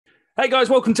Hey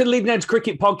guys, welcome to the Leading Edge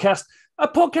Cricket Podcast, a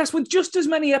podcast with just as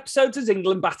many episodes as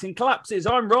England batting collapses.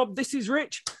 I'm Rob, this is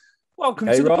Rich. Welcome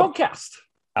to the podcast.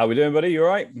 How we doing, buddy? You all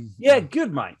right? Yeah,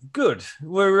 good, mate. Good.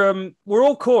 We're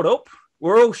all caught up.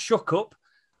 We're all shook up.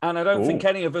 And I don't think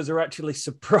any of us are actually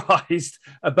surprised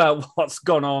about what's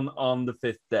gone on the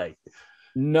fifth day.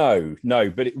 No,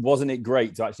 but wasn't it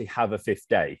great to actually have a fifth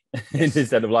day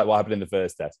instead of like what happened in the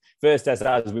first test? First test,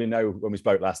 as we know when we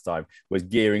spoke last time, was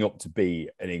gearing up to be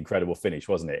an incredible finish,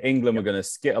 wasn't it? England were going to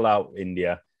skittle out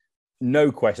India. No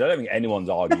question. I don't think anyone's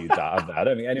argued that, have they? I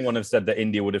don't think anyone has said that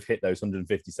India would have hit those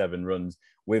 157 runs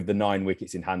with the 9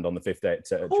 wickets in hand on the fifth day at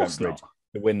Trent Bridge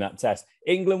to win that test.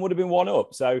 England would have been one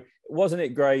up. So wasn't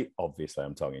it great? Obviously,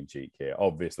 I'm tongue in cheek here.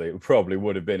 Obviously, it probably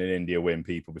would have been an India win,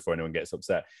 people, before anyone gets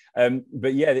upset.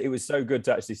 But yeah, it was so good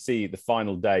to actually see the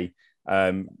final day,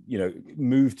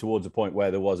 move towards a point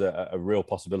where there was a real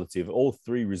possibility of all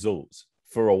three results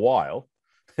for a while.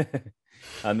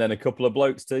 And then a couple of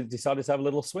blokes decided to have a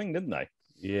little swing, didn't they?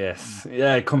 Yes.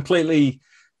 Yeah, completely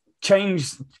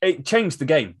changed. It changed the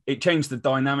game. It changed the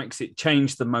dynamics. It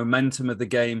changed the momentum of the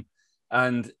game.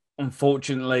 And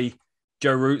unfortunately,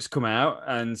 Joe Root's come out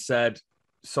and said,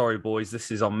 sorry, boys,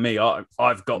 this is on me.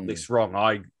 I've got this wrong.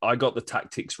 I got the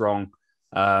tactics wrong.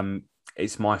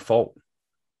 It's my fault.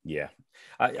 Yeah.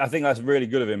 I think that's really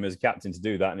good of him as a captain to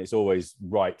do that. And it's always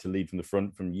right to lead from the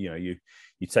front. You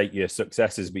take your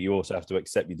successes, but you also have to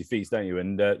accept your defeats, don't you?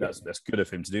 And that's good of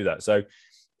him to do that. So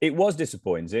it was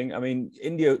disappointing. I mean,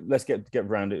 India, let's get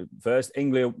around it first.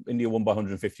 India won by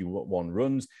 151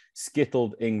 runs,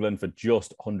 skittled England for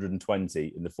just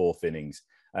 120 in the fourth innings.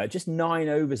 Just 9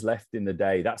 overs left in the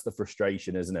day. That's the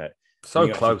frustration, isn't it? So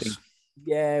close.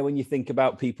 When you think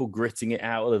about people gritting it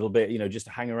out a little bit, just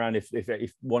to hang around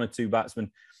if one or two batsmen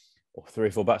or 3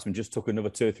 or 4 batsmen just took another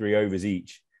 2 or 3 overs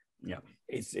each. Yeah,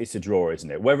 it's a draw,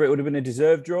 isn't it? Whether it would have been a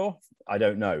deserved draw, I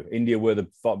don't know. India were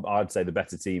I'd say the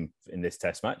better team in this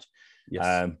Test match.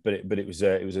 Yes. But it was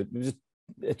a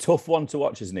tough one to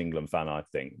watch as an England fan. I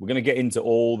think we're going to get into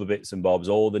all the bits and bobs,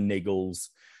 all the niggles,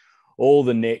 all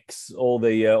the nicks, all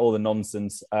the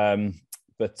nonsense.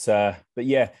 But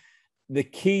yeah, the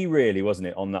key really, wasn't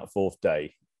it, on that fifth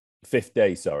day,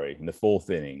 in the fourth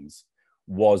innings,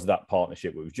 was that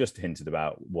partnership we've just hinted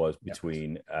about was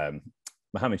between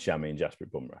Mohammad Shami and Jasprit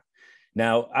Bumrah.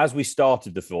 Now, as we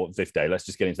started the fifth day, let's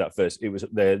just get into that first. It was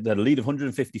the lead of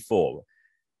 154.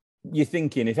 You're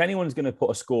thinking, if anyone's going to put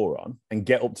a score on and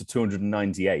get up to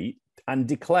 298 and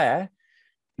declare,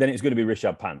 then it's going to be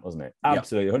Rishabh Pant, wasn't it?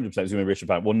 Absolutely, 100% it's going to be Rishabh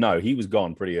Pant. Well, no, he was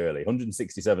gone pretty early.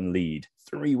 167 lead,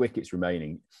 3 wickets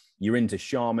remaining. You're into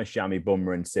Sharma, Shami,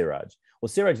 Bumrah and Siraj. Well,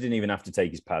 Siraj didn't even have to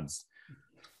take his pads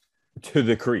to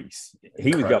the crease.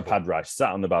 He was got pad rash,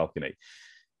 sat on the balcony.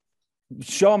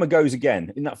 Sharma goes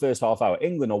again in that first half hour.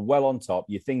 England are well on top.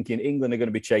 You're thinking England are going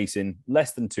to be chasing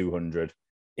less than 200.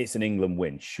 It's an England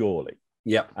win, surely.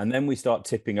 Yeah. And then we start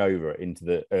tipping over into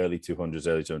the early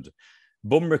 200s.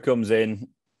 Bumrah comes in.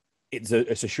 It's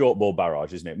a short ball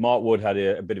barrage, isn't it? Mark Wood had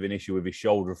a bit of an issue with his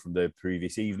shoulder from the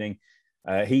previous evening.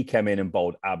 He came in and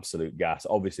bowled absolute gas.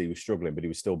 Obviously, he was struggling, but he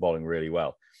was still bowling really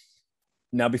well.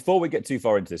 Now, before we get too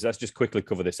far into this, let's just quickly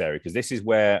cover this area, because this is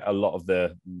where a lot of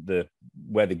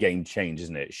where the game changed,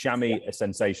 isn't it? Shami, a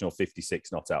sensational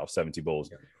 56 not out of 70 balls.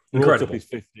 Yeah. Incredible. Brought up his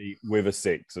 50 with a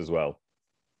 6 as well.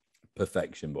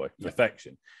 Perfection, boy.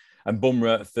 Perfection. And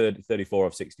Bumrah, 34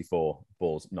 of 64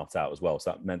 balls not out as well.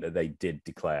 So that meant that they did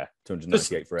declare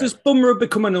 298 for Does Bumrah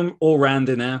become an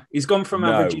all-rounder now? He's gone from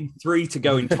averaging 3 to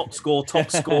going top score.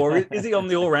 Is he on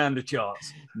the all-rounder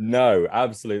charts? No,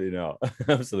 absolutely not.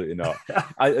 Absolutely not.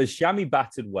 Shami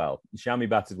batted well.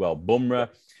 Bumrah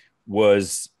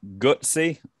was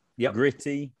gutsy,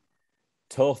 gritty,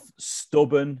 tough,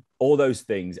 stubborn, all those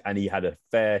things, and he had a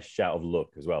fair shout of luck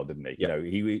as well, didn't he?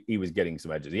 Yep. He was getting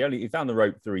some edges. He found the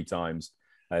rope 3 times,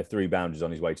 3 boundaries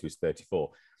on his way to his 34.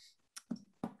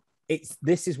 It's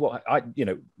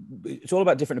all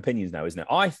about different opinions now, isn't it?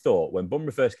 I thought when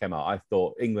Bumrah first came out, I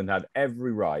thought England had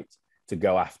every right to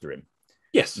go after him.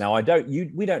 Yes. Now we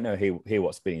don't know hear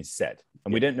what's being said,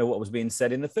 and we don't know what was being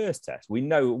said in the first test. We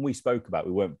know, and we spoke about,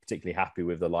 we weren't particularly happy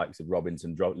with the likes of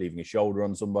Robinson leaving a shoulder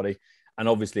on somebody. And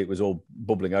obviously, it was all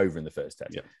bubbling over in the first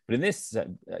test. Yeah. But in this,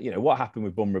 what happened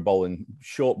with Bumrah bowling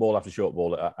short ball after short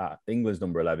ball at England's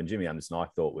number 11, Jimmy Anderson, I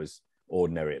thought was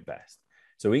ordinary at best.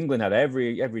 So England had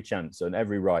every chance and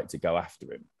every right to go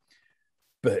after him.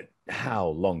 But how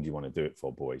long do you want to do it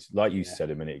for, boys? Like you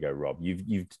said a minute ago, Rob,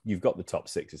 you've got the top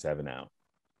 6 or 7 out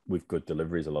with good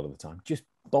deliveries a lot of the time. Just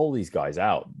bowl these guys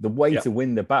out. The way to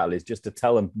win the battle is just to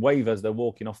tell them, wave as they're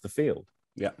walking off the field.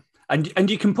 Yeah. And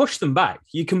you can push them back.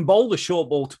 You can bowl the short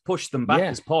ball to push them back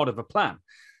as part of a plan.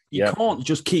 You can't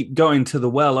just keep going to the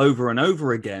well over and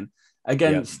over again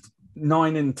against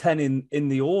 9 and 10 in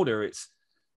the order. It's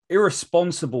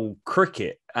irresponsible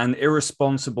cricket and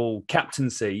irresponsible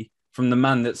captaincy from the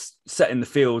man that's setting the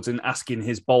fields and asking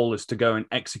his bowlers to go and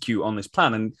execute on this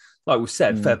plan. And like we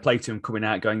said, fair play to him coming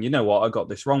out going, you know what, I got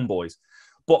this wrong, boys.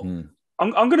 But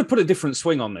I'm going to put a different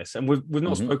swing on this, and we've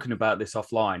not spoken about this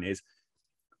offline, is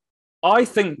I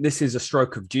think this is a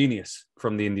stroke of genius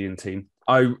from the Indian team.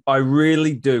 I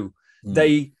really do.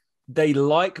 They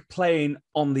like playing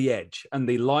on the edge, and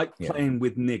they like playing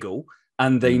with niggle,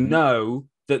 and they know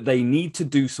that they need to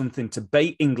do something to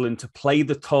bait England to play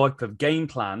the type of game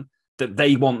plan that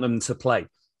they want them to play.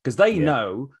 Because they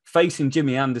know facing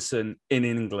Jimmy Anderson in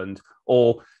England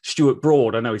or Stuart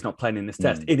Broad, I know he's not playing in this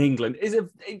test, in England is an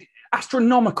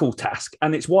astronomical task.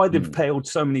 And it's why they've failed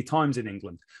so many times in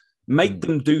England. Make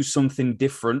them do something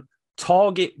different.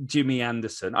 Target Jimmy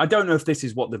Anderson. I don't know if this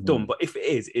is what they've done, but if it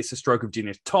is, it's a stroke of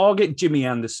genius. Target Jimmy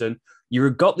Anderson.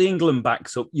 You've got the England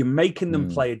backs up. You're making them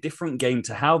play a different game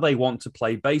to how they want to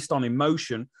play based on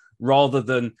emotion rather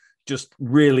than just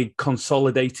really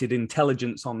consolidated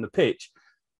intelligence on the pitch.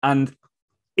 And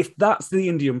if that's the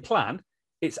Indian plan,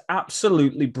 it's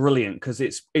absolutely brilliant because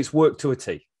it's worked to a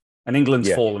T, and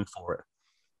England's fallen for it.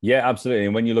 Yeah, absolutely.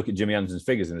 And when you look at Jimmy Anderson's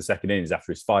figures in the second innings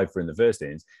after his 5 for in the first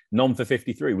innings, none for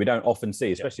 53. We don't often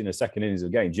see, especially in the second innings of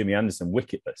a game, Jimmy Anderson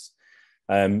wicketless.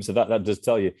 So that does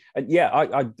tell you. And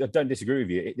I don't disagree with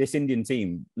you. This Indian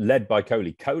team led by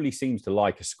Kohli seems to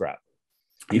like a scrap.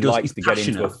 He likes to get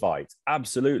into a fight.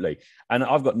 Absolutely. And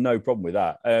I've got no problem with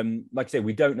that. Like I said,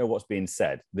 we don't know what's being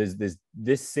said.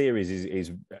 This series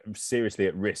is seriously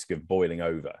at risk of boiling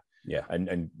over. Yeah.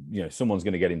 And someone's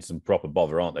going to get into some proper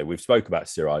bother, aren't they? We've spoke about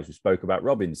Siraj, we spoke about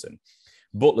Robinson.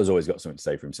 Butler's always got something to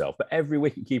say for himself, but every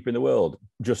wicketkeeper in the world,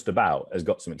 just about, has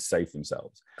got something to say for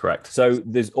themselves. Correct. So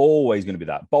there's always going to be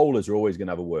that. Bowlers are always going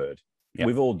to have a word. Yeah.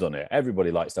 We've all done it.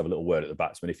 Everybody likes to have a little word at the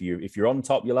batsman. If you're on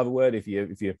top, you'll have a word.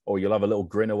 Or you'll have a little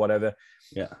grin or whatever.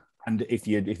 Yeah. And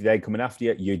if they're coming after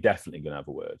you, you're definitely going to have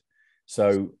a word.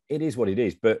 So it is what it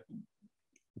is. But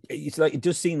it's like, it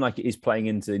does seem like it is playing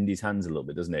into India's hands a little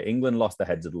bit, doesn't it? England lost their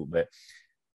heads a little bit.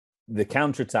 The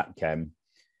counter-attack came,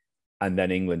 and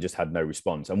then England just had no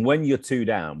response. And when you're 2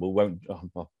 down,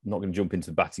 I'm not going to jump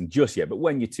into the batting just yet, but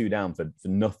when you're 2 down for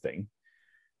nothing,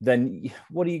 then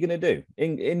what are you going to do?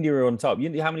 India are on top.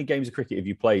 How many games of cricket have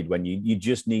you played when you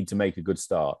just need to make a good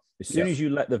start? As soon as you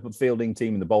let the fielding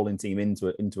team and the bowling team into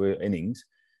an innings,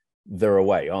 they're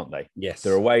away, aren't they? Yes.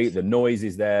 They're away. The noise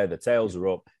is there. The tails are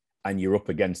up, and you're up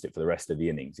against it for the rest of the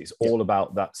innings. It's all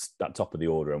about that top of the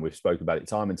order, and we've spoken about it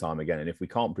time and time again. And if we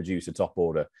can't produce a top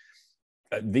order,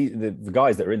 the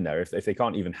guys that are in there, if they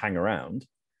can't even hang around,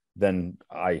 then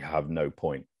I have no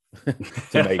point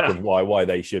to make of why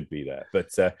they should be there.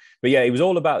 But yeah, it was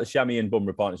all about the Shami and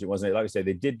Bumrah partnership, wasn't it? Like I say,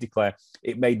 they did declare.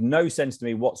 It made no sense to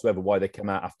me whatsoever why they came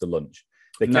out after lunch.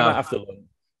 They came out after lunch,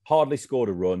 hardly scored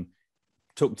a run,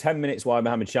 took 10 minutes while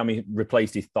Mohammad Shami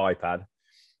replaced his thigh pad,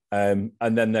 and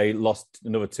then they lost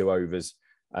another 2 overs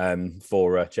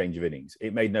for a change of innings.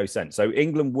 It made no sense. So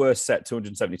England were set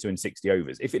 272 in 60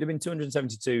 overs. If it had been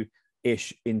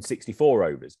 272-ish in 64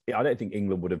 overs, I don't think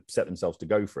England would have set themselves to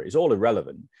go for it. It's all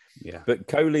irrelevant. Yeah. But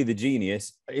Kohli, the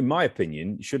genius, in my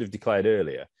opinion, should have declared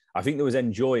earlier. I think there was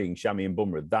enjoying Shami and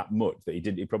Bumrah that much that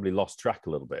he probably lost track a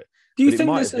little bit. Do you think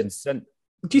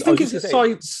it's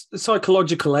a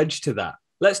psychological edge to that?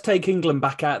 Let's take England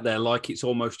back out there like it's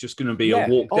almost just going to be a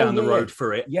walk down the road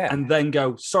for it. Yeah. And then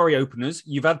go, sorry, openers,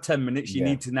 you've had 10 minutes. You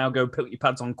need to now go put your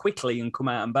pads on quickly and come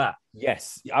out and bat.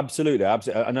 Yes, absolutely.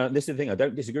 And this is the thing. I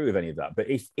don't disagree with any of that. But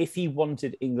if he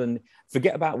wanted England,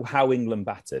 forget about how England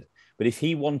battered. But if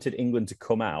he wanted England to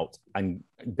come out and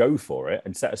go for it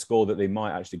and set a score that they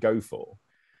might actually go for,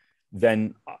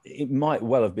 then it might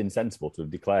well have been sensible to have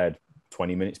declared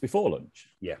 20 minutes before lunch.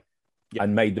 Yeah.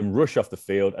 And made them rush off the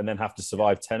field and then have to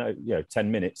survive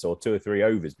 10 minutes or 2 or 3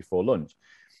 overs before lunch.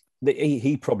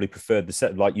 He probably preferred the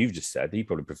set, like you've just said, he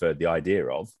probably preferred the idea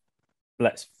of,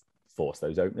 let's force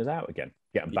those openers out again,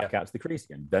 get them back out to the crease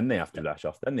again. Then they have to dash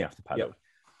off, then they have to paddle.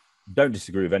 Don't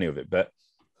disagree with any of it. But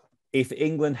if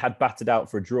England had battered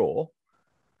out for a draw,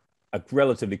 a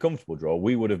relatively comfortable draw,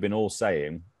 we would have been all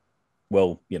saying,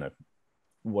 well,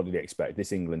 what did he expect?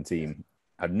 This England team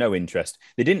had no interest.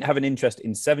 They didn't have an interest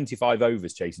in 75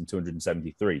 overs chasing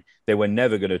 273. They were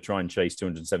never going to try and chase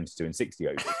 272 in 60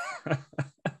 overs.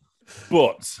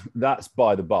 But that's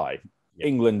by the by.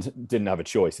 England didn't have a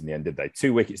choice in the end, did they?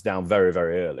 2 wickets down very,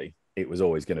 very early. It was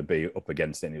always going to be up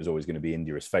against it, and it was always going to be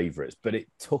India as favourites. But it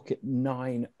took it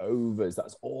 9 overs.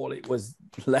 That's all it was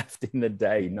left in the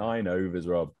day. 9 overs,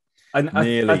 Rob. And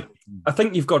Nearly. I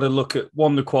think you've got to look at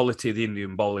the quality of the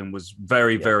Indian bowling was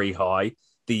very, very high.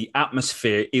 The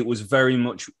atmosphere, it was very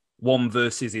much 1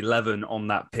 versus 11 on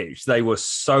that pitch. They were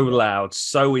so loud,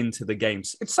 so into the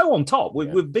games. It's so on top.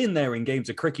 We've been there in games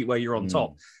of cricket where you're on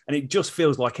top, and it just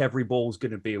feels like every ball's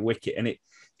going to be a wicket. And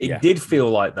it did feel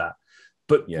like that.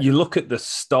 But you look at the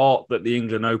start that the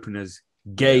England openers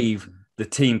gave the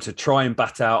team to try and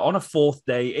bat out on a 4th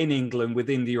day in England with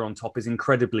India on top is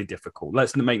incredibly difficult.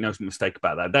 Let's make no mistake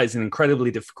about that. That is an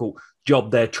incredibly difficult job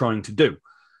they're trying to do.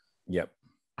 Yep.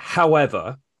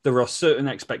 However, there are certain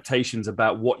expectations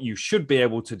about what you should be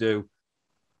able to do.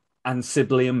 And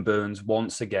Sibley and Burns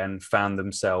once again found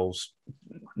themselves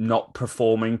not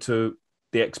performing to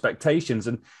the expectations.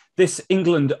 And this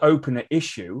England opener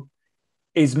issue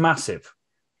is massive.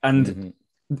 And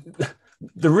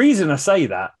the reason I say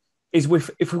that is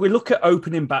if we look at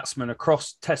opening batsmen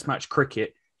across Test match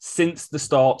cricket since the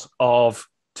start of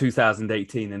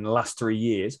 2018 in the last 3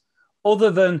 years,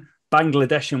 other than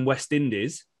Bangladesh and West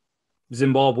Indies,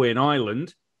 Zimbabwe and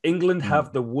Ireland, England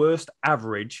have the worst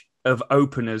average of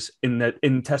openers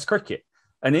in Test cricket.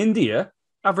 And India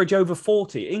average over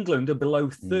 40. England are below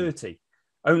 30,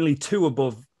 only 2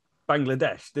 above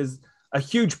Bangladesh. There's a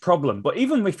huge problem. But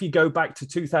even if you go back to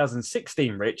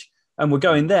 2016, Rich, and we're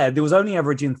going there was only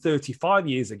averaging 35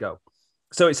 years ago.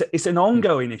 So it's an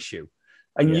ongoing issue.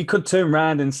 And you could turn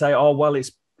around and say, oh, well,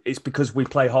 it's because we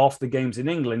play half the games in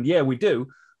England. Yeah, we do.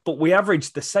 But we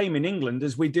average the same in England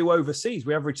as we do overseas.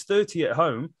 We average 30 at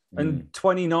home and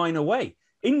 29 away.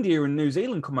 India and New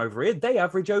Zealand come over here. They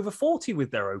average over 40 with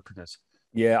their openers.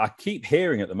 Yeah, I keep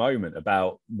hearing at the moment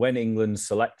about when England's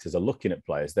selectors are looking at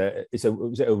players. Is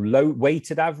it a low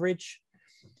weighted average?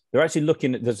 They're actually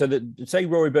looking at, say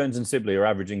Rory Burns and Sibley are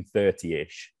averaging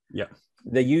 30-ish. Yeah.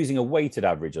 They're using a weighted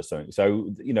average or something. So,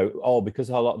 because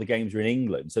a lot of the games are in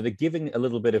England. So they're giving a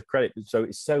little bit of credit. So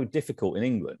it's so difficult in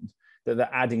England that they're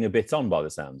adding a bit on by the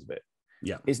sounds of it.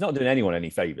 Yeah. It's not doing anyone any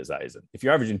favours, that isn't. If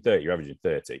you're averaging 30, you're averaging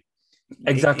 30.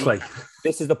 Exactly.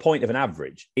 This is the point of an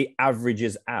average. It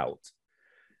averages out.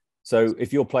 So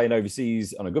if you're playing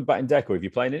overseas on a good batting deck, or if you're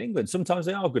playing in England, sometimes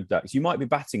they are good decks. You might be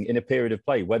batting in a period of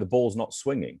play where the ball's not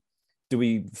swinging. Do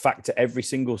we factor every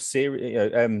single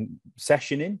session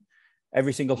in?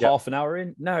 Every single half an hour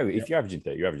in? No, if you're averaging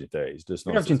 30, you're averaging 30. It's just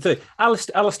not. You're averaging 30.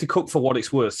 Alistair Cook, for what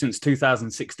it's worth, since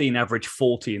 2016, averaged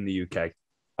 40 in the UK.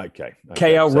 Okay.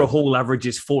 KL Rahul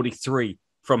averages 43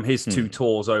 from his 2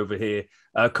 tours over here.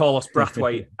 Carlos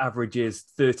Brathwaite averages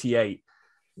 38.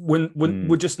 We're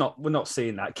not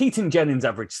seeing that. Keaton Jennings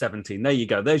averaged 17. There you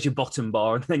go. There's your bottom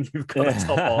bar, and then you've got a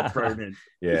top bar thrown in.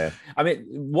 Yeah, I mean,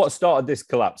 what started this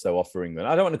collapse though, off for England?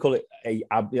 I don't want to call it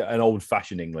an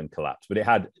old-fashioned England collapse, but it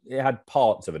had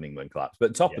parts of an England collapse.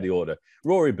 But top of the order,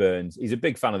 Rory Burns. He's a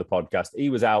big fan of the podcast. He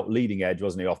was out leading edge,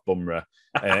 wasn't he, off Bumrah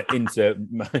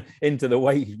into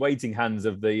the waiting hands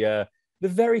of the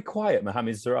very quiet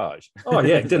Mohammad Siraj. Oh,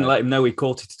 yeah. Didn't let him know he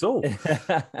caught it at all.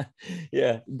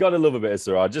 Yeah. Got to love a bit of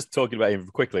Siraj. Just talking about him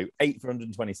quickly, 8 for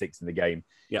 126 in the game.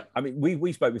 Yeah. I mean,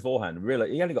 we spoke beforehand.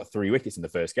 Really, he only got 3 wickets in the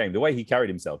first game. The way he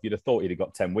carried himself, you'd have thought he'd have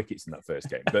got 10 wickets in that first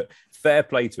game. But fair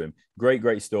play to him.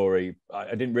 Great story.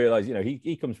 I didn't realise,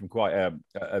 he comes from quite a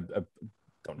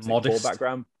modest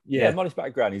background. Yeah, modest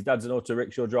background. His dad's an auto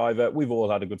rickshaw driver. We've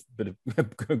all had a good bit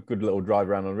of good little drive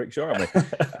around on a rickshaw, haven't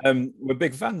we? We're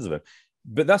big fans of him.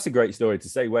 But that's a great story to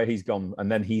say, where he's gone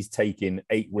and then he's taken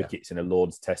 8 wickets in a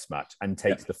Lord's Test match and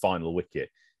takes the final wicket.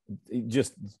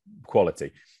 Just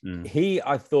quality. He,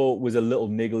 I thought, was a little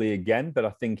niggly again, but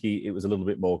I think it was a little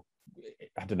bit more.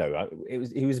 I don't know.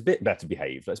 He was a bit better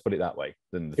behaved. Let's put it that way.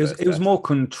 Than it was more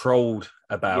controlled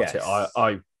about it.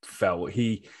 I felt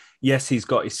he's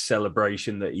got his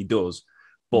celebration that he does,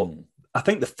 but I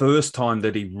think the first time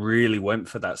that he really went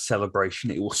for that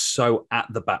celebration, it was so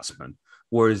at the batsman.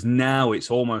 Whereas now it's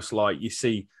almost like you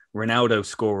see Ronaldo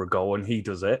score a goal and he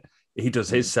does it. He does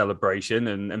his celebration,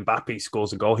 and Mbappe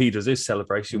scores a goal. He does his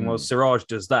celebration. Well, Siraj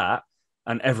does that,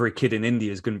 and every kid in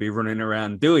India is going to be running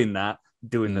around doing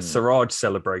the Siraj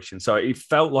celebration. So it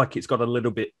felt like it's got a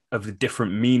little bit of a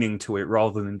different meaning to it,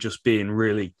 rather than just being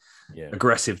really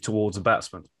aggressive towards a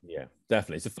batsman. Yeah,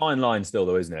 definitely. It's a fine line still,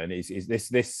 though, isn't it? And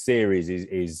this series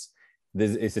is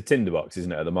it's a tinderbox,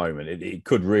 isn't it, at the moment? It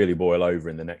could really boil over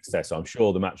in the next test. So I'm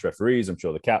sure the match referees, I'm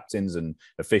sure the captains and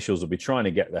officials will be trying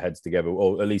to get their heads together,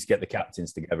 or at least get the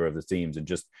captains together of the teams, and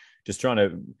just trying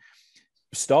to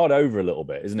start over a little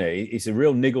bit, isn't it? It's a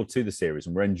real niggle to the series,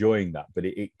 and we're enjoying that, but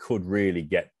it could really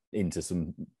get into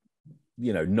some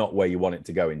not where you want it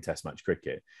to go in Test match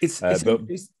cricket. It's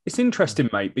interesting,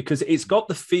 mate, because it's got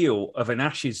the feel of an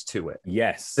Ashes to it.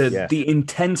 Yes, the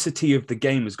intensity of the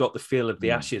game has got the feel of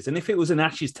the Ashes. And if it was an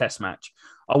Ashes Test match,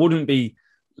 I wouldn't be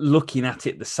looking at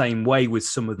it the same way with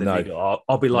some of the niggle.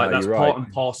 I'll be like, that's part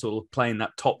and parcel of playing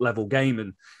that top level game.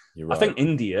 And I think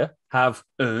India have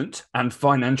earned and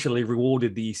financially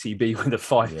rewarded the ECB with a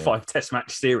five Test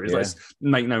match series. Let's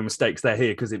make no mistakes, they're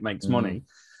here because it makes money.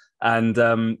 And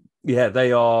they're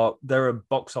a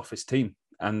box office team,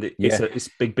 and it's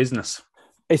big business.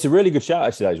 It's a really good shout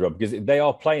actually, Rob, because they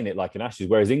are playing it like an Ashes,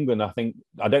 whereas England,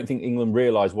 I don't think England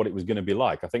realised what it was going to be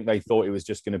like. I think they thought it was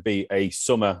just going to be a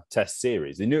summer Test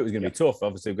series. They knew it was going to be tough,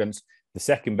 obviously against the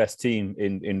second best team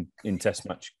in Test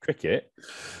match cricket.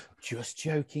 Just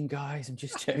joking, guys. I'm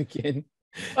just joking.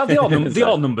 Well, they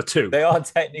are number two. They are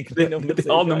technically number two. They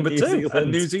are number two,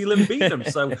 and New Zealand beat them.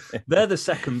 So they're the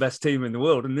second best team in the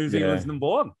world, and New Zealand's number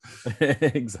one.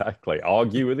 Exactly.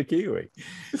 Argue with a Kiwi.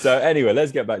 So anyway,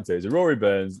 let's get back to it. So Rory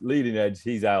Burns, leading edge,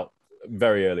 he's out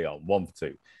very early on, 1 for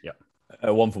 2. Yeah.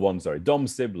 1 for 1, sorry. Dom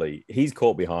Sibley, he's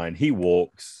caught behind. He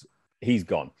walks. He's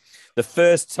gone. The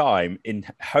first time in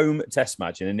home Test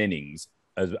match in an innings,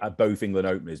 as both England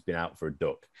openers been out for a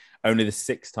duck. Only the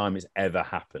 6th time it's ever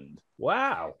happened.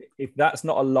 Wow. If that's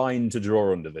not a line to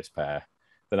draw under this pair,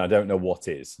 then I don't know what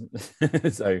is.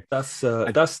 So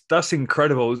that's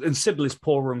incredible. And Sibley's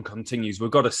poor run continues.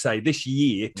 We've got to say, this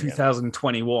year,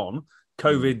 2021,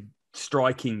 COVID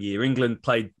striking year, England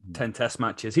played 10 Test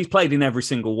matches. He's played in every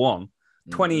single one.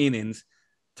 20 innings,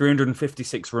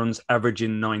 356 runs,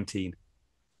 averaging 19.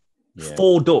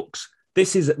 4 ducks.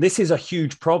 This is a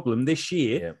huge problem this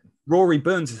year. Yeah. Rory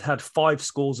Burns has had 5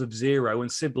 scores of 0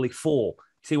 and Sibley 4.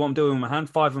 See what I'm doing with my hand?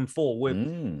 5 and 4.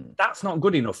 That's not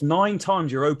good enough. 9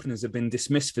 times your openers have been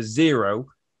dismissed for 0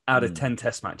 out of 10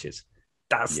 Test matches.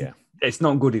 It's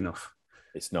not good enough.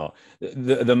 It's not.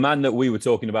 The man that we were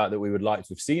talking about that we would like to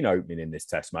have seen opening in this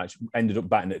Test match ended up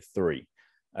batting at 3.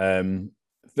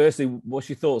 Firstly, what's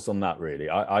your thoughts on that? Really,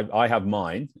 I have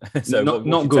mine. So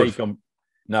not good.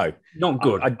 No, not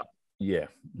good. Yeah,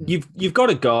 you've got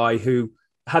a guy who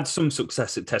had some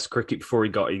success at Test cricket before he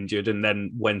got injured and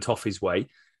then went off his way,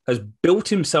 has built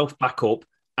himself back up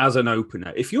as an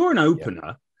opener. If you're an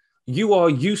opener, you are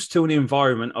used to an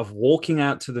environment of walking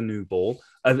out to the new ball,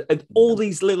 and all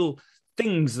these little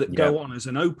things that go on as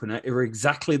an opener are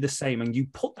exactly the same. And you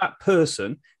put that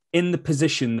person in the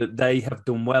position that they have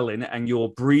done well in, and you're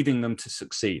breeding them to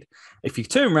succeed. If you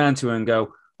turn around to him and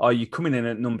go, "Are you coming in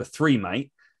at number 3,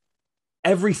 mate?"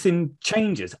 Everything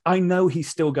changes. I know he's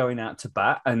still going out to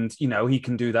bat, and he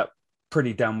can do that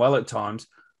pretty damn well at times,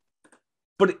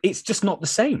 but it's just not the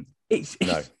same. It's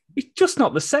just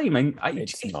not the same, and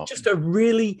it's just a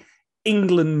really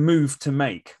England move to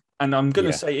make. And I'm going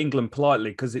to say England politely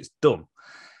because it's dumb.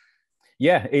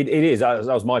 Yeah, it is. That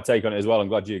was my take on it as well. I'm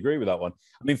glad you agree with that one.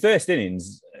 I mean, first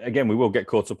innings, again, we will get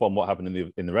caught up on what happened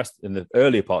in the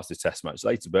earlier parts of this Test match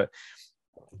later, but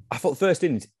I thought first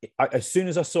innings, as soon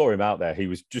as I saw him out there, he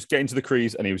was just getting to the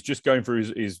crease and he was just going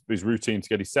through his routine to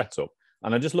get his setup.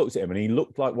 And I just looked at him and he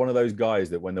looked like one of those guys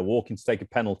that when they're walking to take a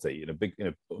penalty in a big,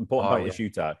 important part of the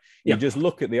shootout, you just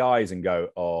look at the eyes and go,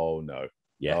 "Oh no,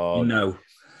 no."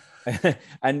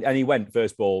 and he went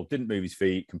first ball, didn't move his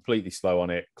feet, completely slow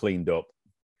on it, cleaned up,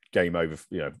 game over.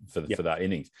 For that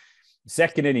innings.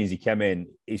 Second innings, he came in,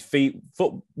 his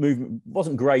foot movement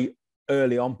wasn't great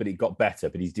early on, but it got better.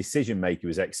 But his decision making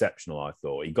was exceptional. I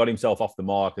thought he got himself off the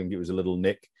mark. I think it was a little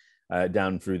nick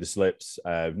down through the slips,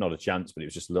 not a chance, but it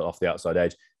was just a little off the outside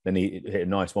edge. Then he hit a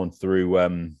nice one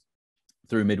through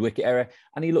mid-wicket area,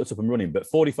 and he looked up and running. But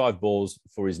 45 balls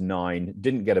for his 9,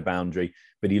 didn't get a boundary,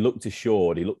 but he looked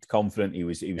assured, he looked confident, he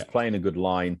was playing a good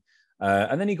line.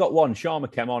 And then he got one. Sharma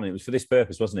came on, and it was for this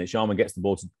purpose, wasn't it? Sharma gets the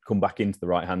ball to come back into the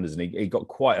right-handers, and he got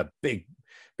quite a big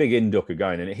inducker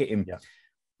going, and it hit him. Yeah.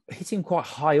 Hit him quite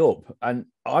high up, and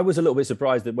I was a little bit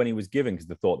surprised that when he was giving, because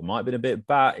the thought there might have been a bit of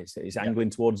bat. It's angling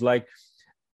towards leg.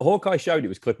 Hawkeye showed it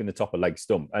was clipping the top of leg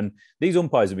stump, and these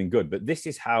umpires have been good, but this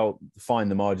is how fine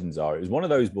the margins are. It was one of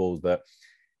those balls that,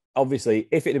 obviously,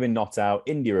 if it had been not out,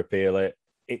 India appeal it,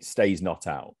 it stays not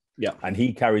out. Yeah, and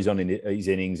he carries on in his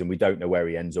innings, and we don't know where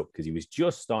he ends up because he was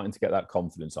just starting to get that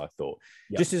confidence. I thought,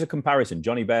 just as a comparison,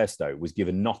 Johnny Bairstow was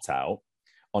given not out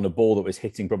on a ball that was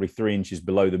hitting probably 3 inches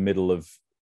below the middle of.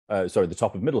 The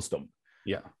top of middle stump.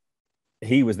 Yeah.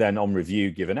 He was then on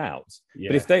review given out.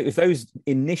 Yeah. But if those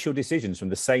initial decisions from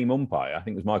the same umpire, I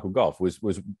think it was Michael Goff, was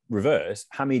reversed,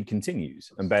 Hamid continues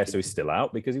and Bairstow is still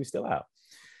out because he was still out.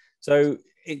 So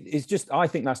it's just, I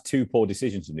think that's two poor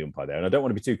decisions from the umpire there. And I don't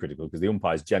want to be too critical because the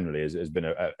umpires generally has been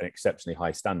an exceptionally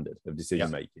high standard of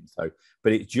decision making. So,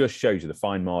 but it just shows you the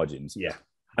fine margins. Yeah.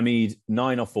 Hamid,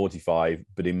 9 off 45,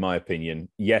 but in my opinion,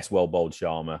 yes, well bowled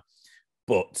Sharma,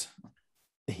 but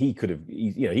he could have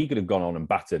gone on and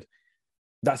battered.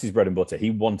 That's his bread and butter. He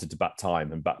wanted to bat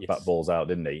time and bat balls out,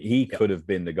 didn't he? He could have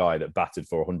been the guy that batted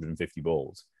for 150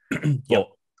 balls, but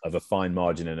of a fine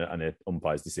margin and an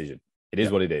umpire's decision. It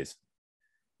is what it is.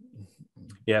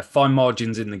 Yeah, fine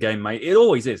margins in the game, mate. It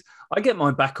always is. I get my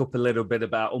back up a little bit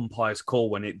about umpire's call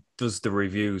when it does the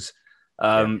reviews,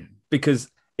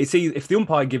 because it's either, if the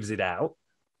umpire gives it out,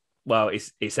 well,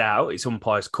 it's out. It's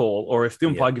umpire's call. Or if the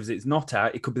umpire gives it's not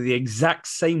out, it could be the exact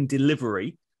same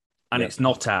delivery, and it's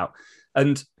not out.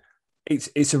 And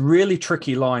it's a really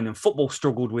tricky line. And football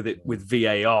struggled with it with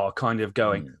VAR, kind of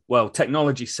going, well,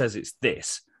 technology says it's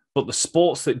this, but the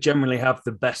sports that generally have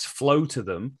the best flow to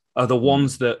them are the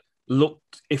ones that look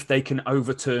if they can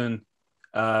overturn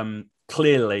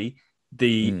clearly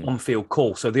the on-field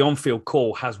call. So the on-field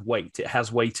call has weight. It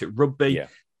has weight at rugby.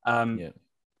 I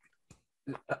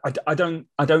don't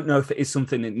know if it is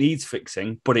something that needs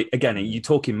fixing, but you're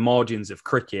talking margins of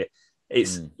cricket.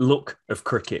 It's look of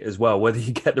cricket as well, whether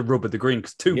you get the rub of the green,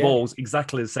 because two balls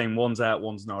exactly the same. One's out,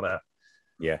 one's not out.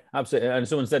 Yeah, absolutely. And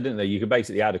someone said, didn't they, you could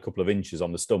basically add a couple of inches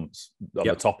on the stumps, on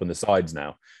the top and the sides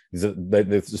now.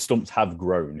 The stumps have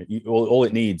grown. All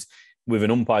it needs, with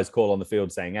an umpire's call on the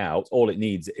field saying out, all it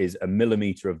needs is a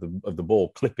millimetre of the ball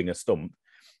clipping a stump,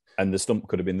 and the stump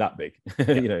could have been that big,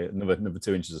 another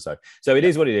 2 inches or so. So it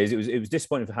is what it is. It was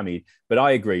disappointing for Hamid, but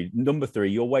I agree. Number 3,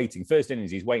 you're waiting. First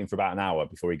innings, he's waiting for about an hour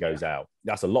before he goes out.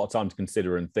 That's a lot of time to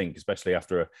consider and think, especially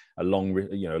after a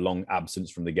long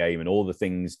absence from the game and all the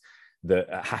things that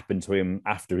happened to him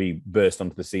after he burst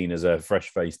onto the scene as a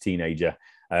fresh-faced teenager.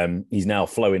 He's now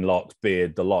flowing locks,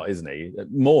 beard, the lot, isn't he?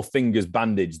 More fingers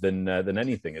bandaged than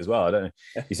anything as well. I don't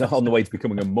know. He's on the way to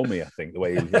becoming a mummy, I think, the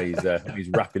way he's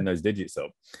wrapping those digits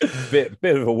up. Bit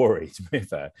of a worry, to be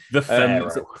fair. The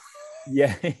Pharaoh.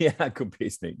 Yeah, that could be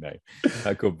his nickname.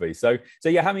 That could be. So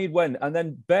Hamid went, and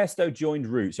then Bairstow joined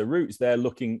Root. So Root's there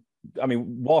looking, I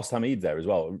mean, whilst Hamid's there as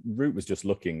well, Root was just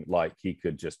looking like he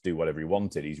could just do whatever he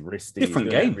wanted. He's wristy.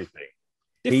 Different game. Everything.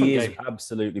 He is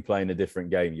absolutely playing a different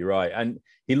game. You're right. And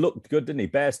he looked good, didn't he?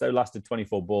 Bairstow lasted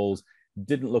 24 balls.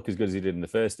 Didn't look as good as he did in the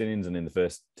first innings and in the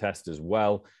first test as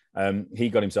well. He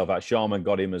got himself out. Sharma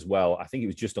got him as well. I think it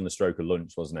was just on the stroke of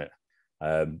lunch, wasn't it?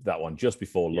 That one, just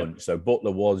before lunch. So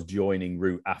Butler was joining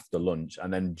Root after lunch.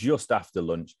 And then just after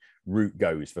lunch, Root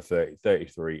goes for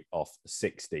 33 off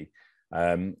 60.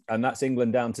 And that's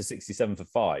England down to 67 for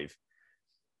 5.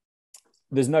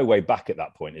 There's no way back at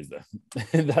that point, is there?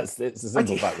 It's a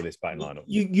simple fact with this batting lineup.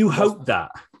 You hope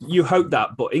that.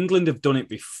 But England have done it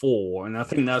before. And I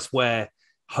think that's where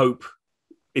hope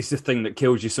is the thing that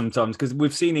kills you sometimes, because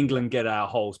we've seen England get our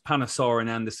holes. Panesar and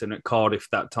Anderson at Cardiff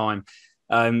that time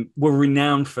were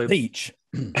renowned for... Leach.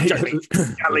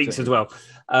 Leach as well.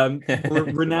 Were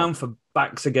renowned for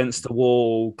backs against the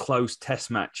wall, close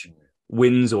test match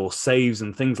wins or saves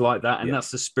and things like that. And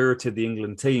that's the spirit of the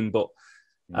England team. But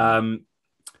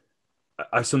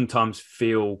I sometimes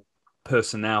feel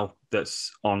personnel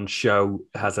that's on show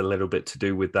has a little bit to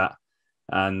do with that.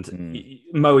 And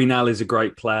Moeen Ali is a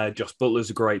great player. Josh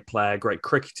Butler's a great player, great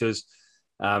cricketers.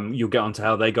 You'll get onto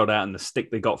how they got out and the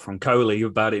stick they got from Kohli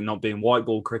about it not being white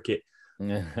ball cricket.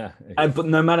 But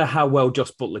no matter how well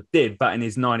Josh Butler did batting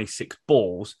his 96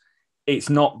 balls,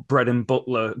 it's not bread and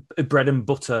butter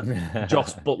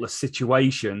Josh Butler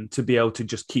situation to be able to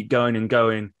just keep going and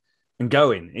going and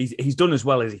going. He's done as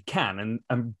well as he can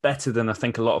and better than I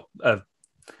think a lot of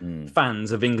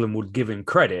fans of England would give him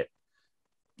credit.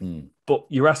 But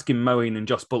you're asking Moeen and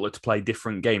Josh Butler to play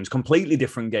different games, completely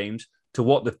different games to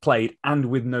what they've played, and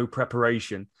with no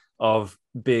preparation of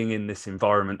being in this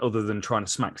environment other than trying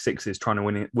to smack sixes, trying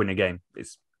to win a game.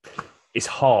 It's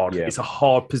hard. Yeah. It's a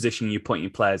hard position you put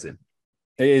your players in.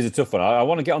 It is a tough one. I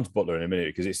want to get onto Butler in a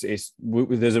minute because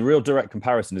there's a real direct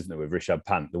comparison, isn't there, with Rishabh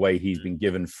Pant, the way he's been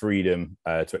given freedom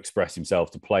to express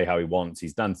himself, to play how he wants.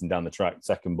 He's dancing down the track,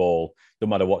 second ball, no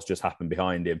matter what's just happened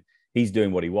behind him. He's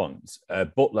doing what he wants.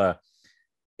 Butler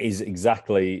is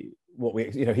exactly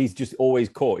what he's just always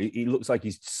caught. He looks like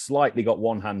he's slightly got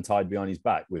one hand tied behind his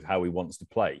back with how he wants to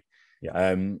play.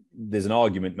 Yeah. There's an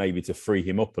argument maybe to free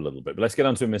him up a little bit, but let's get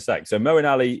on to him in a sec. So Moeen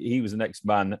Ali, he was the next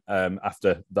man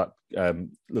after that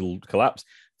little collapse.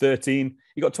 13.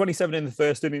 He got 27 in the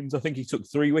first innings. I think he took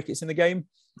 3 wickets in the game.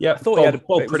 Yeah, I thought he had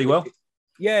bowled pretty well.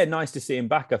 Yeah, nice to see him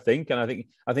back, I think. And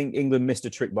I think England missed a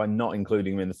trick by not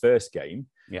including him in the first game,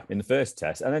 in the first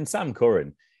test. And then Sam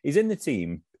Curran, He's in the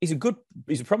team. He's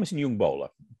a promising young bowler.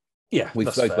 Yeah,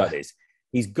 we've spoken about this.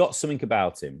 He's got something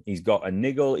about him. He's got a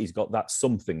niggle. He's got that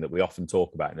something that we often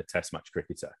talk about in a Test match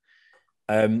cricketer.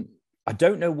 I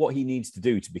don't know what he needs to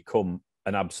do to become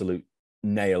an absolute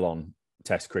nail-on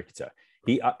Test cricketer.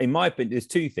 In my opinion, there's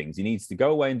two things. He needs to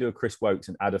go away and do a Chris Woakes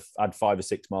and add 5 or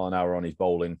 6 mile an hour on his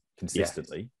bowling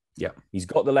consistently. Yeah. He's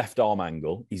got the left arm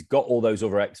angle. He's got all those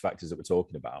other X factors that we're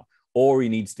talking about. Or he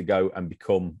needs to go and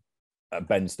become a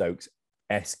Ben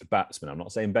Stokes-esque batsman. I'm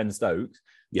not saying Ben Stokes,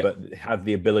 but have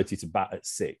the ability to bat at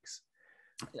 6.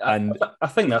 And I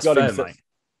think that's fair, mate.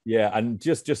 Yeah, and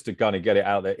just to kind of get it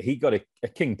out there, he got a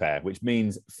king pair, which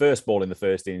means first ball in the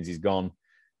first innings, he's gone.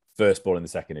 First ball in the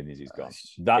second innings, he's gone.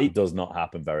 That does not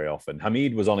happen very often.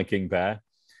 Hamid was on a king pair,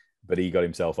 but he got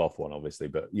himself off one, obviously.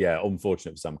 But yeah,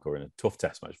 unfortunate for Sam Curran. A tough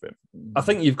Test match for him. I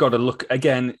think you've got to look,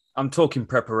 again, I'm talking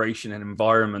preparation and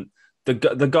environment. The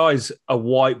guy's a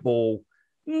white ball,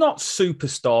 not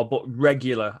superstar, but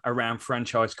regular around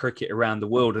franchise cricket around the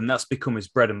world. And that's become his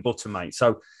bread and butter, mate.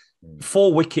 So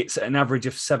 4 wickets at an average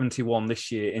of 71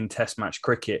 this year in Test match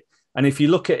cricket. And if you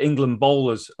look at England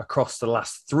bowlers across the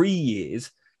last 3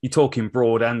 years, you're talking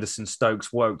Broad, Anderson,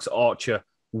 Stokes, Woakes, Archer,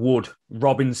 Wood,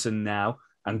 Robinson now,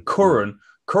 and Curran.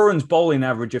 Curran's bowling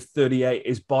average of 38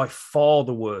 is by far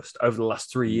the worst over the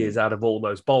last 3 years out of all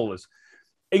those bowlers.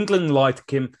 England like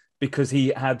him because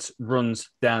he adds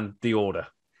runs down the order.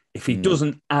 If he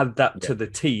doesn't add that to the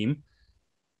team,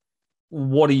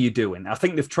 what are you doing? I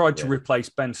think they've tried to replace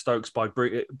Ben Stokes by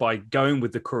going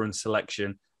with the Curran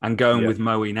selection and going with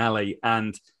Moeen Ali.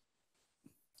 And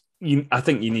I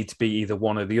think you need to be either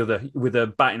one or the other. With a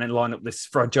batting lineup this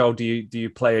fragile, do you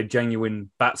play a genuine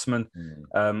batsman,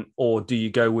 or do you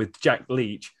go with Jack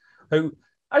Leach, who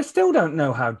I still don't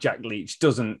know how Jack Leach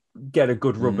doesn't get a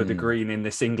good rub of the green in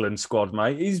this England squad,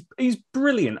 mate. He's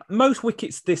brilliant. Most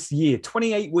wickets this year,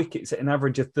 28 wickets at an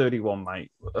average of 31, mate.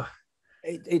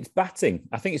 It's batting.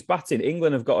 I think it's batting.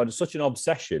 England have got such an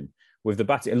obsession with the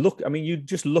batting. And look, I mean, you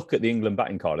just look at the England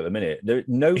batting card at the minute.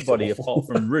 Nobody apart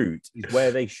from Root is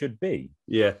where they should be.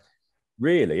 Yeah.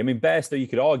 Really. I mean, Bairstow, you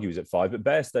could argue, is at 5, but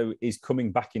Bairstow is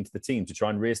coming back into the team to try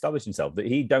and re-establish himself. That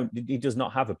he does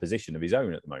not have a position of his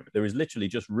own at the moment. There is literally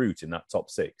just Root in that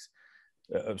top 6,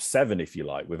 7, if you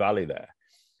like, with Ali there.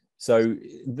 So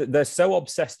they're so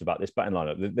obsessed about this batting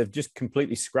lineup. They've just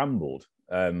completely scrambled,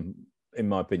 in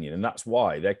my opinion. And that's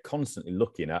why they're constantly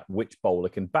looking at which bowler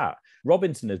can bat.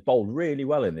 Robinson has bowled really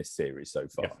well in this series so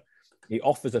far. Yeah. He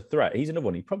offers a threat. He's another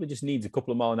one. He probably just needs a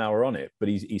couple of mile an hour on it, but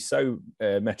he's so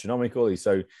metronomical. He's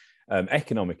so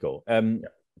economical.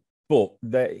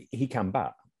 But he can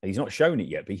bat. He's not shown it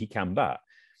yet, but he can bat.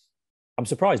 I'm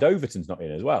surprised Overton's not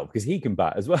in as well, because he can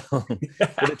bat as well.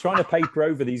 But they're trying to paper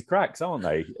over these cracks, aren't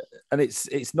they? And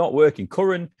it's not working.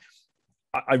 Curran,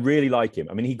 I really like him.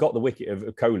 I mean, he got the wicket of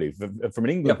Kohli. From an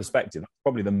England perspective, that's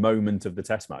probably the moment of the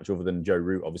Test match, other than Joe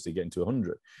Root obviously getting to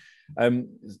 100.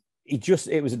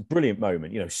 It was a brilliant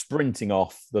moment, sprinting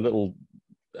off the little,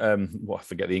 I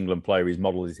forget the England player he's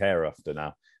modelled his hair after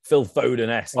now. Phil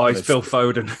Foden-esque. Oh, it's Phil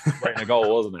Foden. Breaking a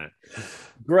goal, wasn't it?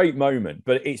 Great moment,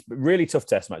 but it's a really tough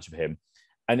Test match for him.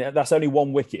 And that's only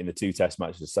 1 wicket in the 2 Test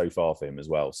matches so far for him as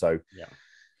well. So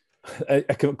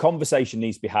a conversation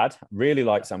needs to be had. Really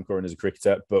like Sam Curran as a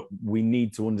cricketer, but we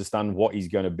need to understand what he's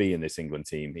going to be in this England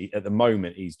team. At the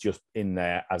moment, he's just in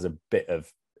there as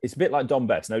it's a bit like Don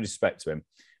Best, no disrespect to him,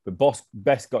 but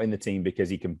Best got in the team because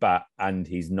he can bat and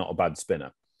he's not a bad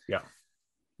spinner. Yeah.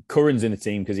 Curran's in the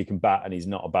team because he can bat and he's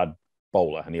not a bad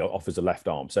bowler and he offers a left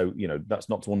arm. So, that's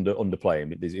not to underplay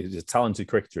him. He's a talented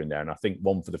cricketer in there. And I think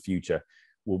one for the future,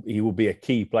 he will be a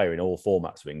key player in all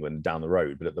formats of England down the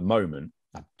road. But at the moment,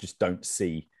 I just don't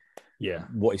see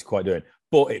what he's quite doing.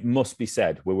 But it must be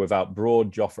said, we're without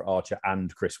Broad, Jofra Archer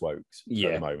and Chris Woakes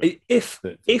at the moment. If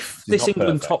this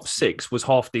England top 6 was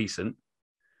half decent,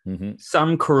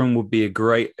 Sam Curran would be a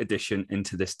great addition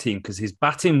into this team because his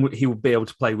batting, he would be able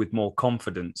to play with more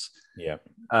confidence. Yeah.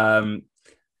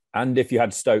 And if you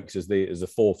had Stokes as a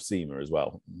 4th seamer as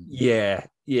well. Yeah.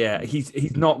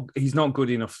 He's not good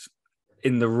enough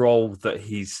in the role that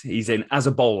he's in as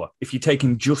a bowler. If you take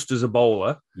him just as a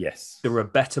bowler, yes, there are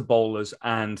better bowlers.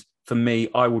 And for me,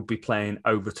 I would be playing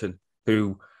Overton,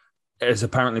 who has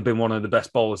apparently been one of the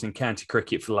best bowlers in county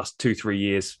cricket for the last 2-3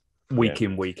 years, week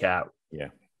in, week out.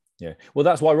 Yeah. Well,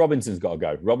 that's why Robinson's got to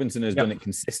go. Robinson has done it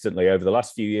consistently over the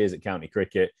last few years at county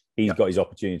cricket. He's got his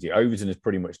opportunity. Overton has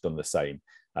pretty much done the same.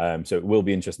 So it will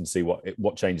be interesting to see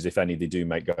what changes, if any, they do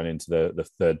make going into the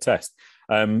 3rd Test.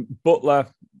 Butler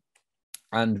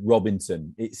and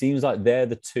Robinson, it seems like they're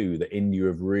the 2 that India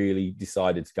have really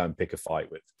decided to go and pick a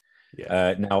fight with.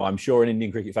 Yeah. Now, I'm sure an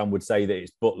Indian cricket fan would say that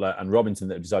it's Butler and Robinson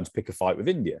that have decided to pick a fight with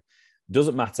India.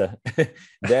 Doesn't matter.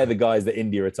 They're the guys that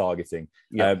India are targeting.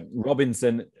 Yeah.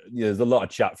 Robinson, there's a lot of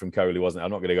chat from Kohli, wasn't it?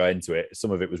 I'm not going to go into it.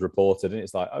 Some of it was reported, and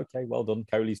it's like, okay, well done.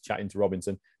 Kohli's chatting to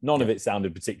Robinson. None of it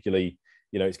sounded particularly,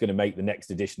 it's going to make the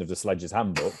next edition of the Sledgers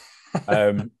Handbook.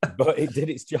 But it did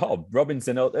its job.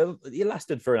 Robinson, he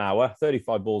lasted for an hour,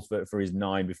 35 balls for his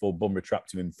 9 before Bumrah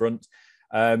trapped him in front.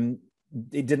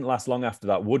 It didn't last long after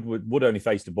that. Wood only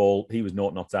faced a ball. He was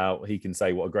not out. He can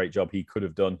say what a great job he could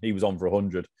have done. He was on for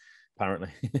 100.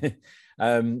 Apparently.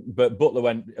 But Butler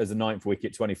went as the 9th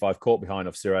wicket, 25, caught behind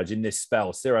off Siraj. In this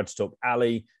spell, Siraj took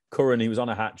Ali, Curran, he was on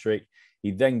a hat-trick.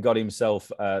 He then got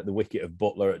himself the wicket of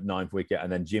Butler at 9th wicket,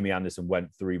 and then Jimmy Anderson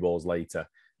went 3 balls later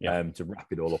to wrap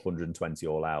it all up, 120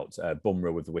 all out.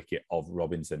 Bumrah with the wicket of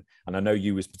Robinson. And I know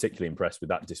you was particularly impressed with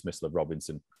that dismissal of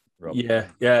Robinson. Rob. Yeah,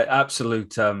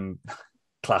 absolute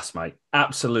class, mate.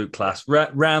 Absolute class.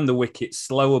 Round the wicket,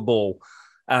 slower ball.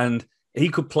 And he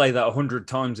could play that 100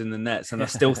 times in the nets, and I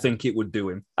still think it would do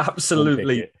him.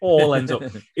 Absolutely, all ends up.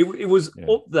 It was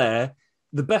up there.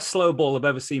 The best slow ball I've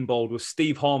ever seen bowled was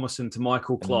Steve Harmison to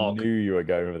Michael Clarke. I knew you were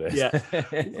going over this.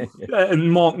 Yeah.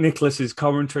 And Mark Nicholas's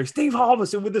commentary. Steve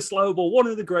Harmison with the slow ball, one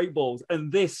of the great balls.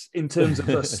 And this, in terms of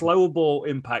the slower ball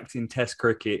impact in Test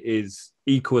cricket, is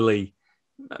equally,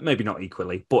 maybe not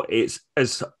equally, but it's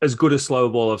as good a slow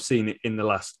ball I've seen in the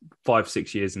last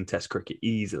 5-6 years in Test cricket,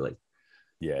 easily.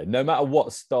 Yeah, no matter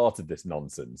what started this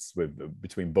nonsense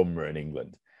between Bumrah and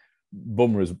England,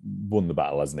 Bumrah's won the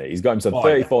battle, hasn't he? He's got himself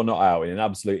 34 not out in an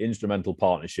absolute instrumental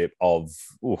partnership of,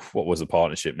 what was the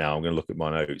partnership now? I'm going to look at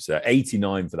my notes.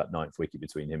 89 for that 9th wicket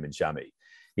between him and Shami.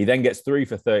 He then gets 3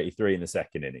 for 33 in the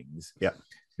second innings. Yeah.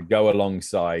 To go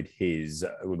alongside his,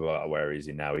 where is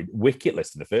he now?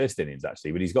 Wicketless in the first innings,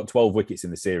 actually, but he's got 12 wickets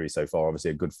in the series so far. Obviously,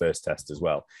 a good first test as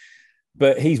well.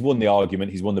 But he's won the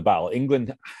argument. He's won the battle.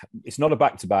 England, it's not a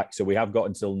back-to-back, so we have got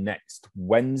until next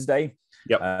Wednesday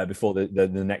before the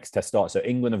next test starts. So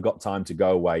England have got time to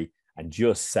go away and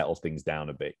just settle things down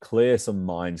a bit, clear some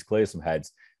minds, clear some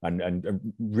heads, and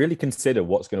really consider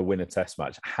what's going to win a test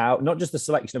match. How, not just the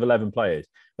selection of 11 players,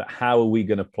 but how are we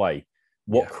going to play?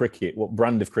 What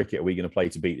brand of cricket are we going to play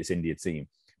to beat this India team?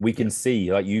 We can see,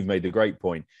 like you've made the great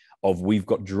point, of we've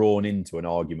got drawn into an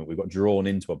argument. We've got drawn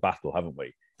into a battle, haven't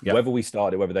we? Yep. Whether we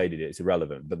started, whether they did it, it's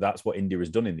irrelevant. But that's what India has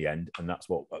done in the end, and that's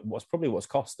what's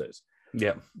cost us.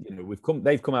 Yeah,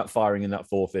 they've come out firing in that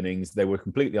 4th innings. They were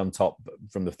completely on top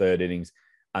from the 3rd innings,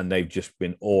 and they've just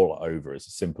been all over. It's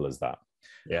as simple as that.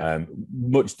 Yeah,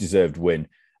 much deserved win.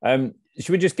 Should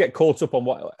we just get caught up on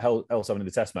what else happened in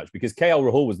the Test match? Because KL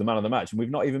Rahul was the man of the match, and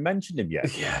we've not even mentioned him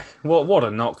yet. Yeah, what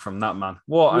a knock from that man!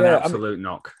 What an absolute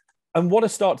knock! And what a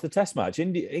start to the Test match.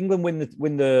 England win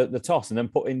the toss and then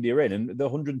put India in, and the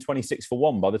 126 for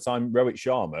 1 by the time Rohit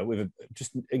Sharma, with a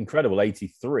just incredible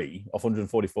 83 off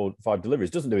 145 deliveries,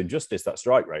 doesn't do him justice, that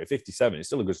strike rate. 57 is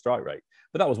still a good strike rate.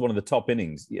 But that was one of the top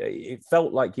innings. It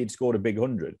felt like he'd scored a big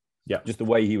 100, just the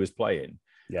way he was playing.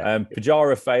 Yeah.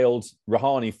 Pujara failed.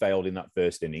 Rahane failed in that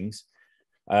first innings.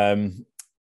 Rahul,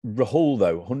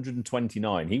 though,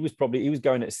 129. He was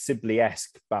going at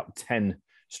Sibley-esque, about 10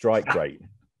 strike rate.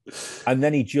 And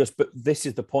then but this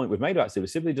is the point we've made about Sibley.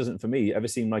 Sibley doesn't, for me, ever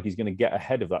seem like he's going to get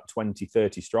ahead of that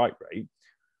 20-30 strike rate,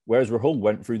 whereas Rahul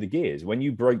went through the gears. When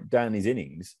you broke down his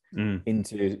innings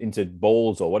into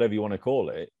balls or whatever you want to call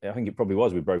it, I think it probably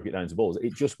was, we broke it down into balls.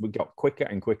 It just got quicker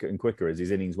and quicker and quicker as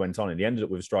his innings went on, and he ended up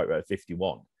with a strike rate of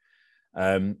 51.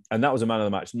 And that was a man of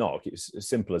the match knock. It's as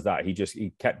simple as that.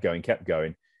 He kept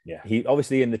going. Yeah. He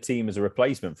obviously in the team as a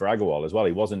replacement for Agarwal as well.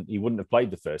 He wouldn't have played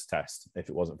the first test if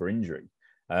it wasn't for injury.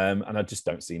 And I just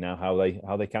don't see now how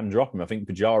they can drop him. I think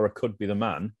Pujara could be the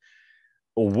man,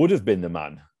 or would have been the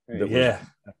man that was at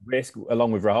risk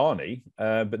along with Rahane.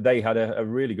 But they had a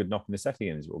really good knock in the second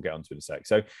innings. We'll get onto in a sec.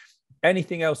 So,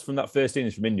 anything else from that first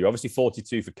innings from India? Obviously,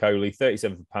 42 for Kohli,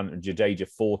 37 for Pant, and Jadeja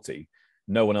 40.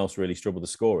 No one else really struggled the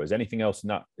scorers. Anything else in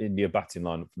that India batting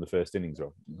lineup from the first innings,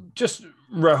 Rob? Just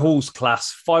Rahul's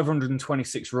class.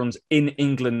 526 runs in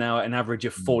England now at an average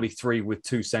of 43 with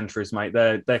 2 centuries, mate.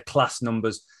 They're class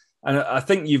numbers. And I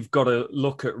think you've got to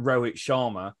look at Rohit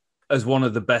Sharma as one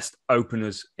of the best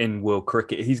openers in world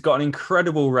cricket. He's got an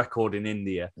incredible record in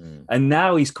India. And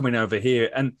now he's coming over here.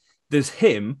 And there's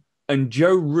him and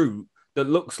Joe Root that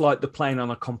looks like they're playing on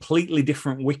a completely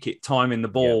different wicket time in the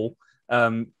ball.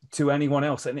 To anyone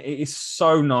else. And it is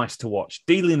so nice to watch.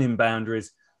 Dealing in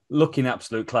boundaries, looking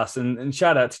absolute class. And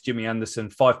shout out to Jimmy Anderson,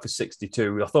 5 for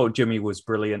 62. I thought Jimmy was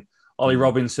brilliant. Ollie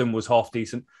Robinson was half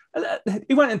decent.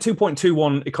 He went at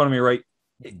 2.21 economy rate.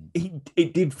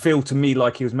 It did feel to me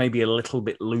like he was maybe a little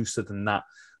bit looser than that.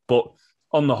 But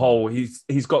on the whole,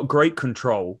 he's got great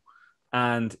control,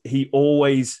 and he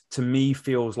always, to me,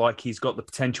 feels like he's got the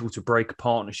potential to break a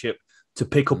partnership, to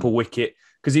pick up a wicket,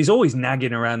 because he's always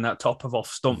nagging around that top of off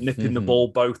stump, nipping the ball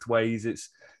both ways.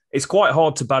 It's quite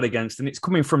hard to bat against, and it's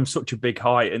coming from such a big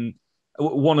height. And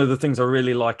one of the things I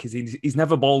really like is he's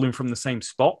never bowling from the same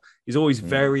spot. He's always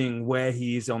varying where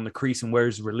he is on the crease and where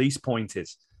his release point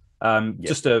is.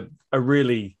 Just a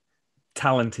really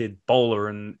talented bowler,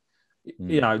 and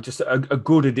just a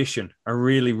good addition, a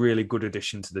really, really good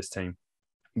addition to this team.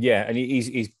 Yeah, and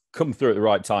he's come through at the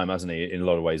right time, hasn't he? In a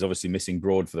lot of ways, obviously missing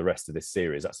Broad for the rest of this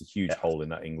series. That's a huge hole in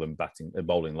that England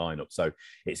bowling lineup. So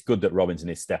it's good that Robinson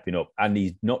is stepping up, and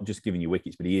he's not just giving you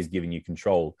wickets, but he is giving you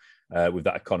control with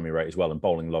that economy rate as well, and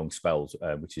bowling long spells,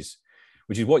 which is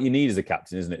what you need as a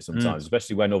captain, isn't it? Sometimes,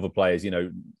 especially when other players,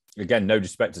 again, no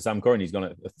disrespect to Sam Curran, he's gone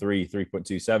at a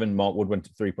 3.27. Mark Wood went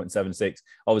to 3.76.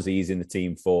 Obviously, he's in the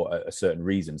team for a certain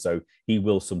reason, so he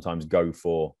will sometimes go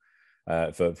for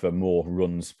more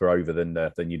runs per over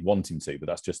than you'd want him to. But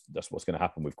that's what's going to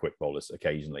happen with quick bowlers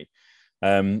occasionally.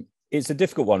 It's a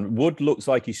difficult one. Wood looks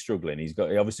like he's struggling. He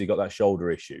obviously got that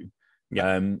shoulder issue.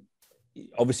 Yeah.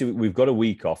 Obviously, we've got a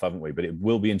week off, haven't we? But it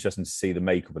will be interesting to see the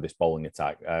makeup of this bowling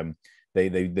attack.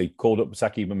 They called up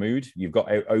Saqib Mahmood. You've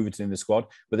got Overton in the squad,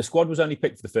 but the squad was only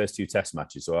picked for the first 2 Test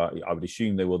matches. So I would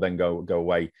assume they will then go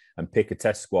away and pick a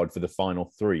Test squad for the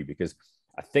final 3, because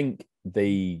I think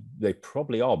they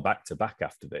probably are back to back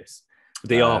after this.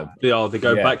 They are. They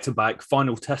go back to back.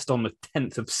 Final Test on the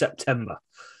 10th of September.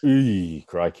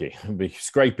 Crikey! I'll be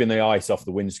scraping the ice off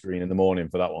the windscreen in the morning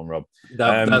for that one, Rob.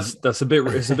 That's a bit.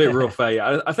 It's a bit rough.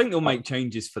 I think they'll make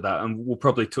changes for that, and we'll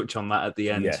probably touch on that at the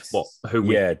end. Yes. Who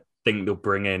we think they'll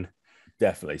bring in.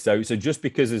 Definitely. So just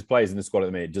because there's players in the squad at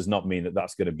the minute does not mean that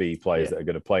that's going to be players that are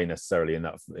going to play necessarily in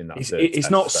that.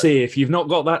 It's not safe. You've not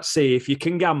got that safe. You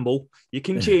can gamble, you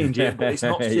can change it, but it's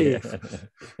not safe.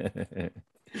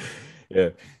 Yeah.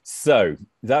 So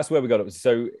that's where we got up.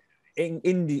 So in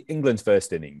England's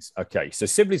first innings, okay. So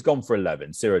Sibley's gone for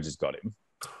 11. Siraj has got him.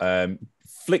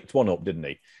 Flicked one up, didn't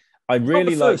he? I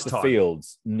really liked the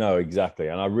fields. No, exactly.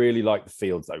 And I really liked the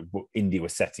fields that India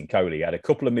was setting. Kohli he had a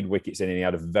couple of mid wickets in, and he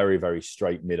had a very, very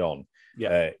straight mid on.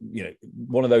 Yeah.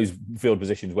 One of those field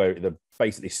positions where they're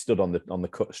basically stood on the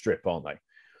cut strip, aren't they?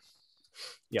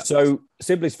 Yeah. So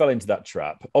Sibley's fell into that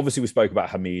trap. Obviously, we spoke about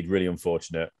Hamid, really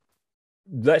unfortunate.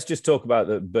 Let's just talk about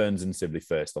the Burns and Sibley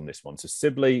first on this one. So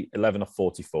Sibley, 11 off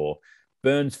 44.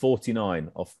 Burns,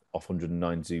 49 off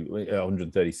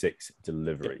 136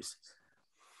 deliveries. Yeah.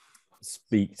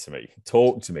 Speak to me.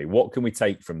 Talk to me. What can we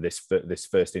take from this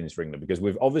first innings for England? Because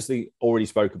we've obviously already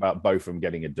spoke about both of them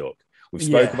getting a duck. We've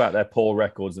spoke about their poor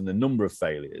records and the number of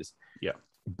failures. Yeah.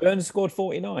 Burns scored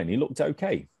 49. He looked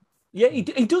okay. Yeah, he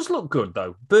does look good,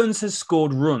 though. Burns has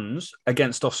scored runs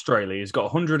against Australia. He's got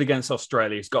 100 against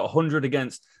Australia. He's got 100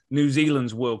 against New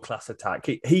Zealand's world-class attack.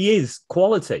 He is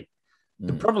quality.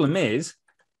 The problem is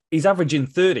he's averaging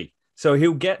 30. So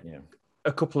he'll get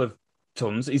a couple of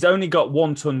tons. He's only got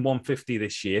 1 ton, 150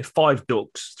 this year, 5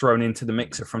 ducks thrown into the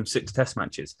mixer from 6 Test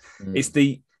matches. It's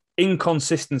the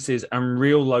inconsistencies and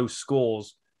real low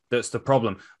scores that's the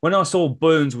problem. When I saw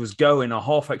Burns was going, I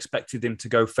half expected him to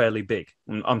go fairly big.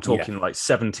 I'm talking like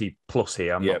 70 plus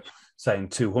here. I'm not saying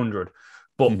 200.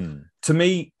 But to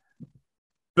me,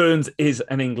 Burns is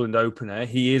an England opener.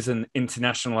 He is an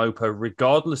international opener,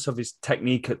 regardless of his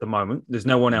technique at the moment. There's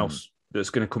no one else that's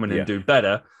going to come in and do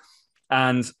better.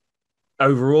 And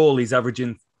overall, he's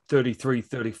averaging 33,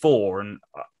 34. And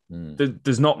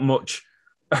there's not much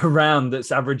around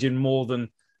that's averaging more than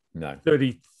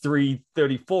 33,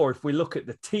 34. If we look at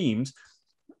the teams,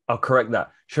 I'll correct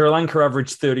that. Sri Lanka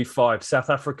averaged 35, South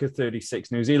Africa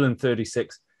 36, New Zealand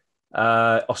 36,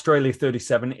 Australia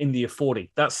 37, India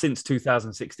 40. That's since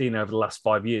 2016 over the last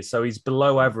 5 years. So he's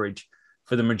below average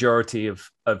for the majority of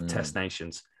Test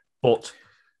nations. But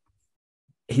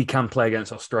he can play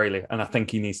against Australia, and I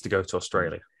think he needs to go to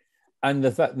Australia. And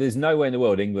the fact there's no way in the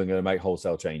world England are going to make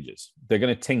wholesale changes. They're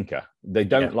going to tinker. They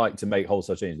don't like to make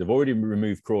wholesale changes. They've already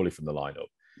removed Crawley from the lineup.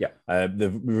 Yeah,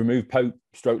 they've removed Pope,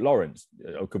 Lawrence.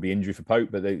 It could be injury for Pope,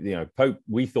 but Pope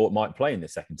we thought might play in the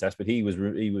second Test, but he was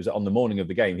on the morning of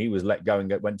the game. He was let go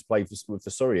and went to play for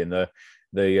Surrey in the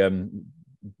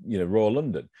Royal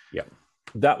London. Yeah,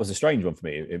 that was a strange one for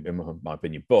me, in my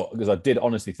opinion. But because I did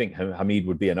honestly think Hamid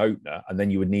would be an opener, and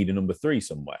then you would need a number 3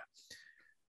 somewhere.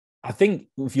 I think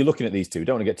if you're looking at these two,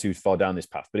 don't want to get too far down this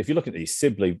path, but if you're looking at these,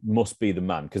 Sibley must be the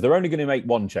man, because they're only going to make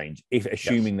one change,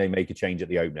 assuming they make a change at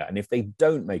the opener. And if they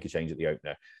don't make a change at the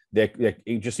opener, they're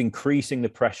just increasing the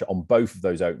pressure on both of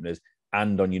those openers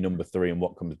and on your number 3 and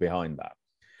what comes behind that.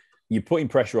 You're putting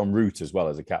pressure on Root as well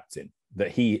as a captain.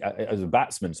 that he, as a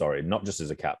batsman, sorry, not just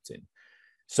as a captain.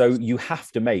 So you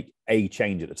have to make a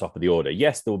change at the top of the order.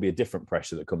 Yes, there will be a different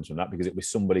pressure that comes from that because it was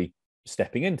somebody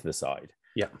stepping into the side.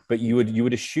 Yeah. But you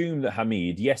would assume that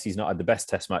Hamid, yes, he's not had the best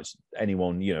Test match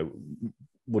anyone,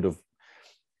 would have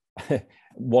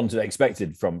wanted,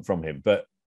 expected from him, but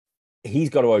he's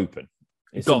got to open.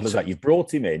 It's simple as that. You've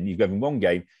brought him in, you've given him one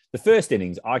game. The first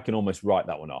innings, I can almost write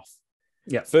that one off.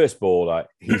 Yeah. First ball,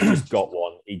 he's just got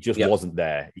one. He just wasn't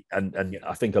there. And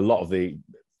I think a lot of the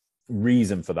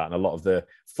reason for that and a lot of the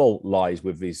fault lies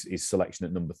with his selection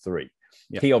at number 3.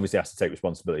 Yeah. He obviously has to take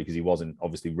responsibility because he wasn't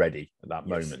obviously ready at that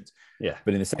moment. Yeah.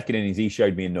 But in the second innings, he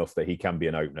showed me enough that he can be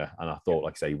an opener. And I thought,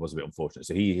 like I say, he was a bit unfortunate.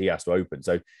 So he has to open.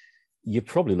 So you're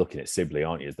probably looking at Sibley,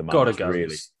 aren't you, as the man? Gotta go.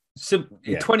 Really.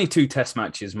 22 Test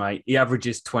matches, mate. He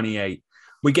averages 28.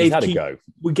 We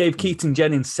gave Keaton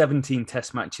Jennings 17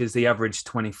 Test matches. He averaged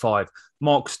 25.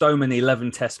 Mark Stoneman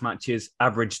 11 Test matches,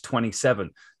 averaged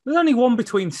 27. There's only one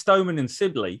between Stoneman and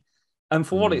Sibley. And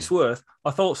for what it's worth,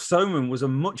 I thought Stoneman was a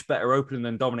much better opener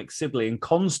than Dominic Sibley and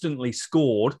constantly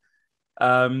scored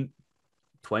 20s,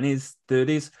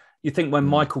 30s. You think when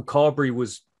Michael Carberry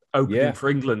was opening for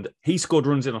England, he scored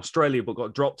runs in Australia but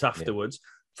got dropped afterwards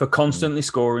for constantly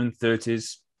scoring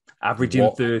 30s,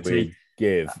 averaging 30.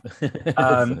 Give.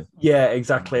 Yeah,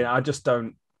 exactly. I just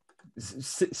don't.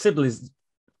 Sibley's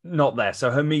not there. So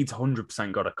Hamid's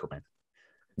 100% got to come in.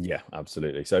 Yeah,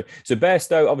 absolutely. So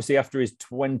Bairstow, obviously, after his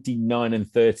 29 and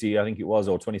 30, I think it was,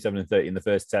 or 27 and 30 in the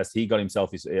first test, he got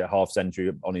himself his half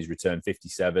century on his return,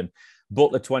 57.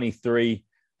 Butler, 23,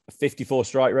 54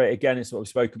 strike rate. Again, it's what we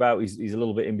spoke about. He's a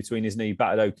little bit in between, isn't he? He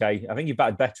batted okay. I think he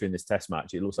batted better in this test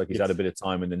match. It looks like he's had a bit of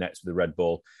time in the nets with the red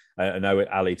ball. I know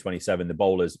Ali, 27, the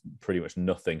bowler's pretty much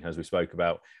nothing, as we spoke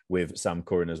about with Sam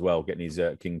Curran as well, getting his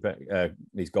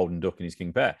his golden duck and his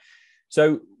king pair.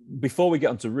 So before we get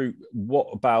onto Root, what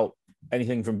about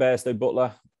anything from Bairstow,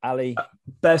 Butler, Ali?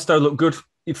 Bairstow looked good.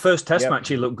 First test match,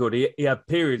 he looked good. He had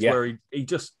periods where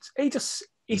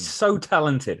he's so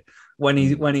talented when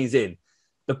he's in.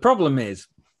 The problem is,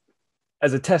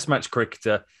 as a test match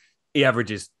cricketer, he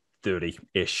averages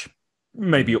 30-ish,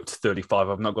 maybe up to 35.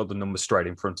 I've not got the numbers straight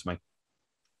in front of me.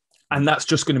 And that's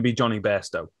just going to be Johnny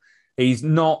Bairstow. He's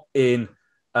not in,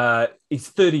 he's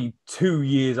 32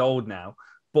 years old now,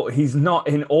 but he's not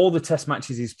in all the test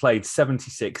matches he's played,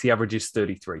 76, he averages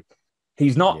 33.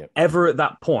 He's not ever at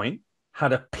that point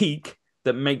had a peak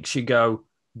that makes you go,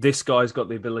 this guy's got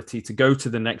the ability to go to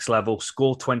the next level,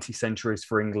 score 20 centuries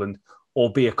for England, or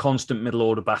be a constant middle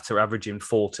order batter averaging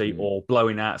 40 or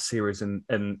blowing out series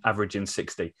and averaging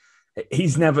 60.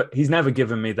 He's never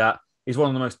given me that. He's one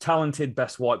of the most talented,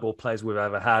 best white ball players we've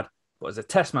ever had. But as a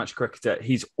test match cricketer,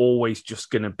 he's always just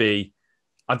going to be,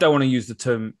 I don't want to use the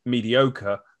term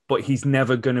mediocre, but he's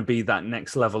never going to be that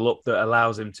next level up that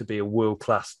allows him to be a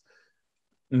world-class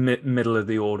middle of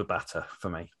the order batter for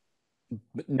me.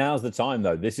 But now's the time,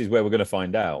 though. This is where we're going to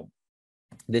find out.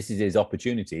 This is his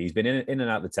opportunity. He's been in and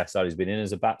out the test side. He's been in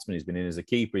as a batsman. He's been in as a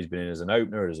keeper. He's been in as an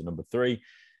opener, as a number 3.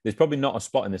 There's probably not a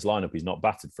spot in this lineup he's not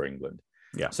batted for England.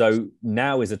 Yeah. So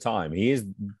now is the time. He is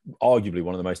arguably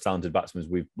one of the most talented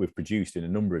batsmen we've produced in a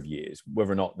number of years.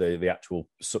 Whether or not the actual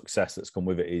success that's come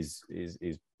with it is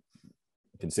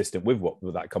consistent with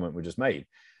that comment we just made,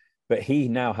 but he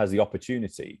now has the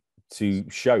opportunity to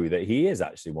show that he is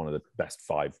actually one of the best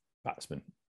 5 batsmen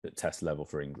at test level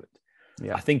for England.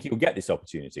 Yeah. I think he'll get this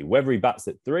opportunity. Whether he bats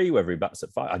at 3, whether he bats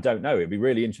at 5, I don't know. It'd be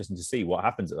really interesting to see what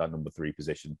happens at that number 3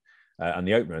 position and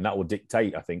the opener, and that will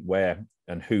dictate, I think, where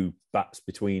and who bats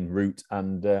between Root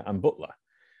and Butler.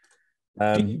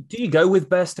 Do you go with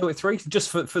Bairstow at 3? Just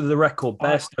for the record,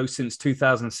 Bairstow since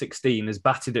 2016 has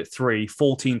batted at 3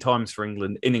 14 times for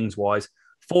England, innings-wise,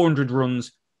 400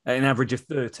 runs at an average of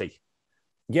 30.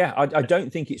 Yeah, I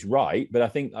don't think it's right, but I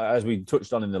think, as we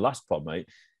touched on in the last pod, mate,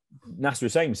 Nasser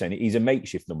Hussain was saying he's a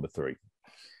makeshift number 3.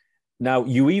 Now,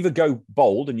 you either go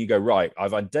bold and you go, right,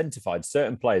 I've identified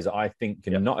certain players that I think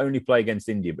can not only play against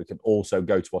India, but can also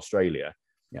go to Australia.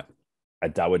 Yeah. A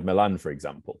Dawid Malan, for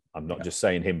example. I'm not just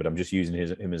saying him, but I'm just using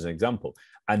him as an example.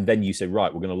 And then you say,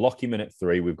 right, we're going to lock him in at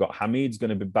 3. We've got Hamid's going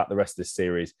to be back the rest of this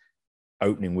series,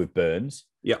 opening with Burns.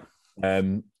 Yeah.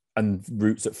 And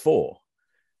Root's at 4.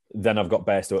 Then I've got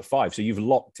Bairstow at 5. So you've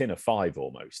locked in a 5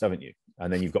 almost, haven't you?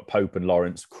 And then you've got Pope and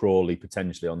Lawrence, Crawley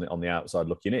potentially on the outside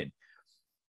looking in.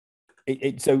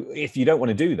 So if you don't want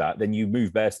to do that, then you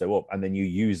move Bairstow up and then you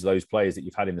use those players that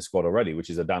you've had in the squad already, which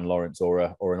is a Dan Lawrence or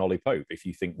an Ollie Pope, if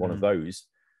you think one of those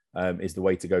is the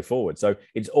way to go forward. So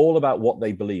it's all about what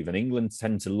they believe. And England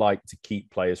tend to like to keep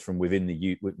players from within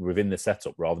the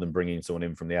setup rather than bringing someone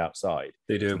in from the outside.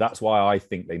 They do. So that's why I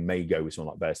think they may go with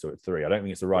someone like Bairstow at 3. I don't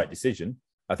think it's the right decision.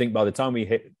 I think by the time we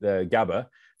hit the Gabba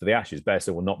for the Ashes,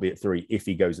 Bairstow will not be at 3 if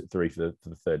he goes at 3 for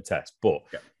the third test. But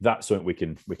that's something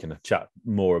we can chat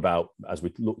more about as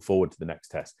we look forward to the next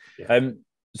test. Yeah.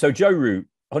 So Joe Root,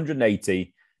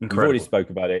 180. Incredible. We've already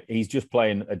spoke about it. He's just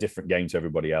playing a different game to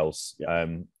everybody else. Yeah.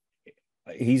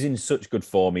 He's in such good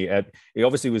form. He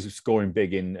obviously was scoring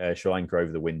big in Sri Lanka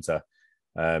over the winter,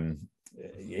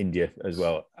 India as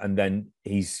well. And then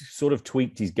he's sort of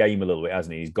tweaked his game a little bit,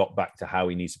 hasn't he? He's got back to how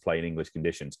he needs to play in English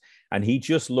conditions. And he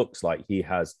just looks like he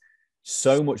has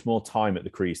so much more time at the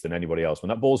crease than anybody else. When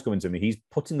that ball's coming to him, he's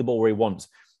putting the ball where he wants.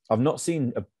 I've not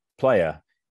seen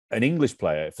an English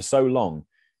player, for so long.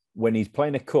 When he's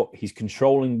playing a cut, he's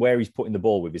controlling where he's putting the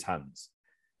ball with his hands.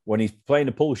 When he's playing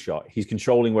a pull shot, he's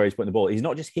controlling where he's putting the ball. He's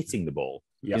not just hitting the ball.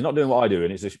 Yep. He's not doing what I do,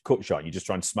 and it's a cut shot. And you just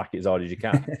try and smack it as hard as you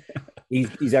can.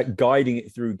 he's guiding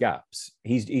it through gaps.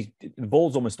 The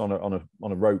ball's almost on a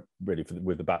rope, really,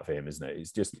 with the bat for him, isn't it?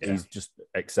 He's just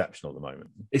exceptional at the moment.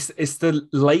 It's the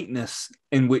lateness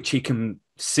in which he can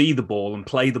see the ball and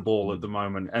play the ball at the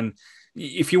moment. And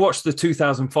if you watch the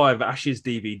 2005 Ashes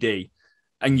DVD,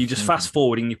 and you just fast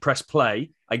forward and you press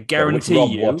play, I guarantee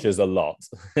Rob watches a lot.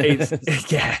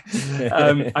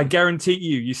 I guarantee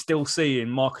you still see in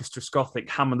Marcus Trescothick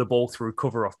hammer the ball through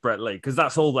cover off Brett Lee, because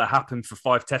that's all that happened for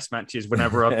 5 test matches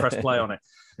whenever I press play on it.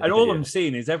 And all I'm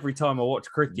seeing is every time I watch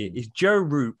cricket is Joe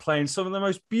Root playing some of the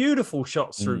most beautiful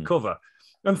shots through cover.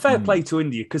 And fair play to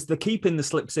India, because they're keeping the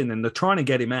slips in and they're trying to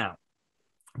get him out.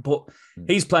 But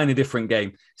he's playing a different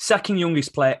game. Second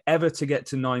youngest player ever to get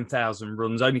to 9,000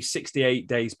 runs, only 68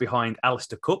 days behind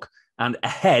Alistair Cook and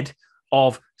ahead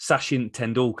of Sachin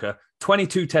Tendulkar.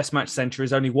 22 test match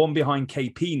centuries, only one behind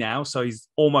KP now, so he's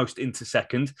almost into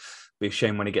second. Be a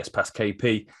shame when he gets past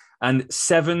KP. And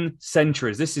 7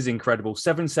 centuries. This is incredible.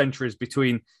 7 centuries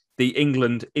between the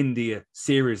England-India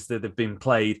series that have been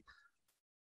played.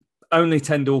 Only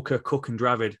Tendulkar, Cook and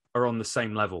Dravid are on the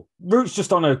same level. Root's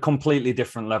just on a completely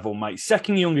different level, mate.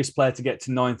 Second youngest player to get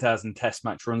to 9,000 test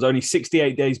match runs, only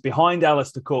 68 days behind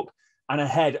Alistair Cook and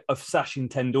ahead of Sachin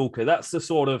Tendulkar. That's the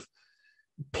sort of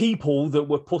people that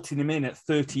were putting him in at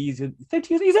 30 years.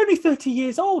 He's only 30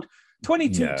 years old.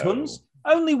 22 tons,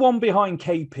 only 1 behind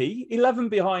KP, 11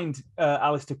 behind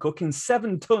Alistair Cook, and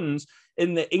 7 tons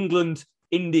in the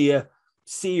England-India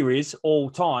series all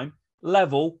time.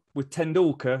 Level with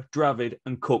Tendulkar, Dravid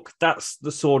and Cook. That's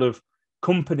the sort of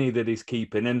company that he's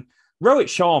keeping. And Rohit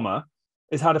Sharma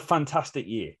has had a fantastic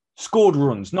year. Scored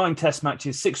runs, 9 test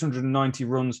matches, 690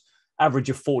 runs,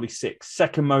 average of 46.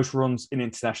 Second most runs in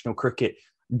international cricket.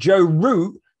 Joe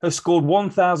Root has scored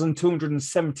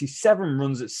 1,277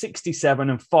 runs at 67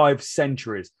 and 5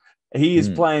 centuries. He is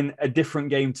playing a different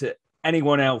game to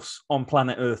anyone else on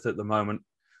planet Earth at the moment.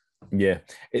 Yeah,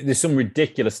 there's some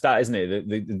ridiculous stat, isn't it?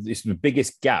 It's the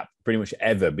biggest gap pretty much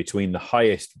ever between the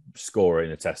highest scorer in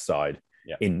a test side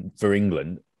for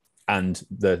England and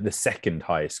the second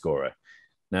highest scorer.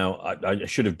 Now, I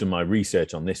should have done my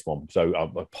research on this one, so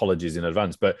apologies in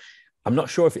advance, but I'm not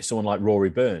sure if it's someone like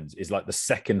Rory Burns is like the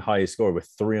second highest scorer with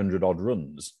 300 odd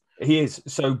runs. He is.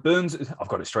 So Burns, I've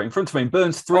got it straight in front of me.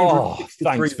 Burns,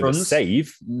 363 runs. The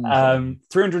save.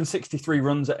 363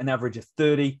 runs at an average of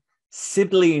 30.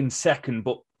 Sibley in second,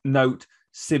 but note,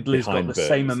 Sibley's got the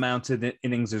same amount of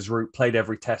innings as Root, played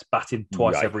every test, batted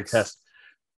twice every test,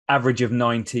 average of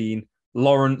 19.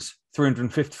 Lawrence,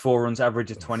 354 runs,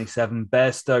 average of 27.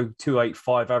 Bairstow,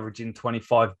 285, averaging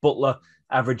 25. Butler,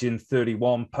 averaging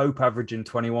 31. Pope, averaging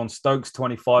 21. Stokes,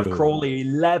 25. Crawley,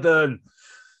 11.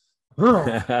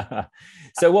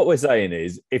 So what we're saying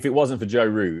is, if it wasn't for Joe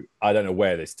Root, I don't know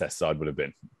where this test side would have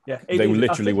been. Yeah, they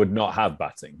literally would not have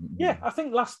batting. Yeah, I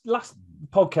think last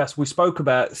podcast we spoke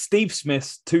about Steve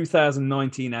Smith's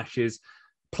 2019 Ashes,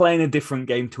 playing a different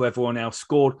game to everyone else,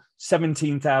 scored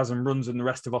 17,000 runs and the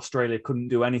rest of Australia couldn't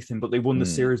do anything, but they won the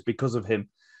series because of him.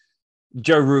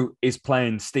 Joe Root is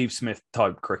playing Steve Smith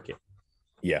type cricket.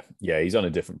 Yeah, he's on a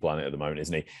different planet at the moment,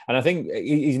 isn't he? And I think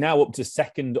he's now up to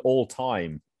second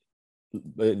all-time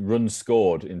runs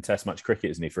scored in Test match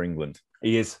cricket, isn't he, for England?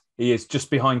 He is just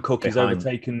behind Cook. He's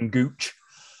overtaken Gooch.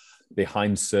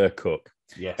 Behind Sir Cook.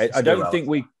 Yes. I don't think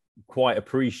we quite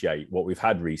appreciate what we've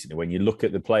had recently when you look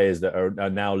at the players that are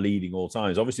now leading all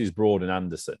times. Obviously, it's Broad and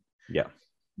Anderson. Yeah.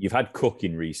 You've had Cook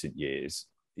in recent years.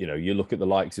 You know, you look at the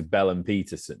likes of Bell and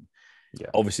Peterson. Yeah.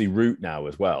 Obviously, Root now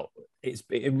as well.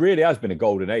 It really has been a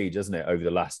golden age, hasn't it, over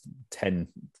the last 10,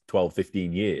 12,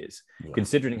 15 years,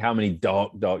 considering how many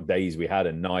dark days we had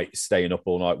and nights staying up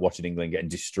all night watching England getting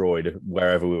destroyed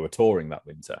wherever we were touring that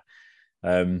winter.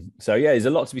 So, there's a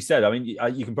lot to be said. I mean,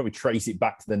 you can probably trace it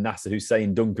back to the Nasser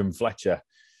Hussain, Duncan Fletcher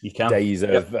days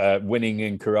of winning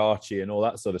in Karachi and all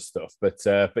that sort of stuff. But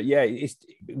yeah,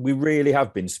 we really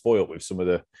have been spoilt with some of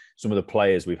the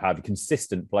players we've had,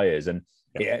 consistent players, and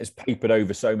it has papered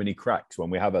over so many cracks when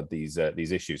we have had these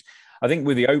issues. I think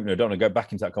with the opener, I don't want to go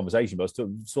back into that conversation, but I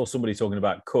saw somebody talking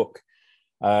about Cook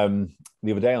the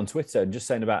other day on Twitter and just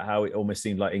saying about how it almost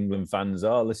seemed like England fans,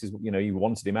 this is, you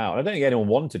wanted him out. I don't think anyone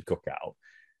wanted Cook out,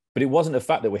 but it wasn't the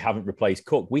fact that we haven't replaced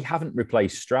Cook. We haven't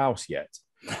replaced Strauss yet.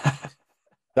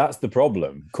 That's the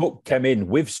problem. Cook came in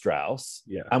with Strauss,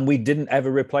 and we didn't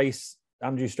ever replace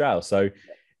Andrew Strauss. So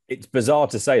it's bizarre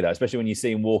to say that, especially when you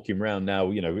see him walking around now.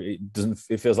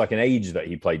 It feels like an age that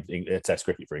he played Test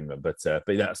cricket for England, but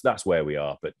that's where we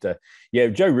are. But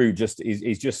Joe Root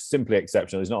is just simply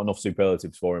exceptional. There's not enough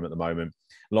superlatives for him at the moment.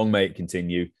 Long may it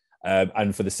continue.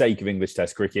 And for the sake of English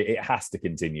Test cricket, it has to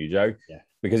continue, Joe. Yeah.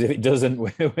 Because if it doesn't,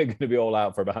 we're going to be all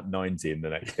out for about 90 in the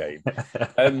next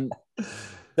game.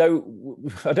 So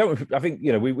I think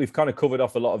we've kind of covered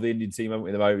off a lot of the Indian team, haven't we,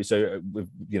 at the moment? So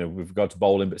we've got to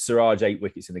bowling, but Siraj 8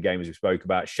 wickets in the game, as we spoke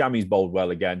about. Shami's bowled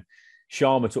well again.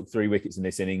 Sharma took 3 wickets in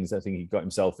this innings. I think he got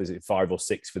himself 5 or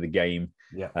 6 for the game.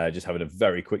 Yeah. Just having a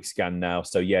very quick scan now.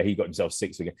 So yeah, he got himself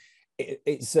 6 again.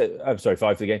 I'm sorry,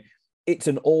 5 for the game. It's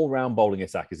an all-round bowling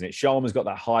attack, isn't it? Sharma's got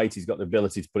that height. He's got the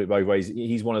ability to put it both ways.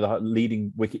 He's one of the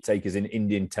leading wicket takers in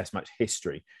Indian Test match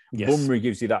history. Yes. Bumrah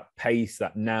gives you that pace,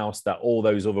 that nous, that all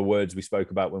those other words we spoke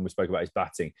about when we spoke about his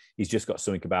batting. He's just got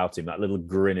something about him, that little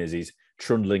grin as he's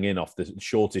trundling in off the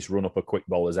shortest run-up a quick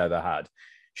bowler's ever had.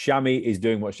 Shami is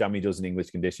doing what Shami does in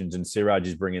English conditions, and Siraj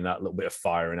is bringing that little bit of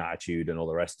fire and attitude and all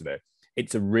the rest of it.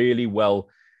 It's a really well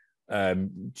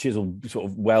chiseled,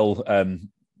 sort of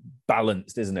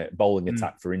balanced, isn't it? Bowling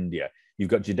attack for India.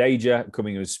 You've got Jadeja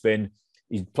coming with spin.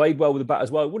 He's played well with the bat as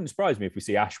well. It wouldn't surprise me if we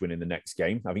see Ashwin in the next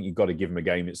game. I think you've got to give him a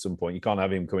game at some point. You can't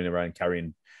have him coming around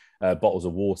carrying bottles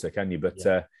of water, can you? But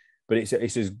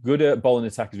it's as good a bowling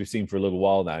attack as we've seen for a little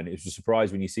while now. And it's a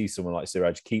surprise when you see someone like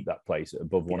Siraj keep that place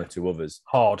above one or two others.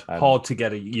 Hard to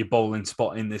get your bowling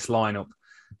spot in this lineup.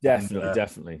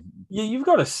 Definitely. You've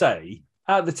got to say,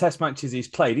 out of the Test matches he's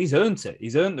played, he's earned it.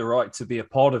 He's earned the right to be a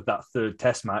part of that third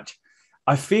Test match.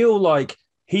 I feel like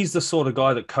he's the sort of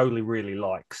guy that Kohli really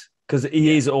likes, because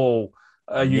he is all,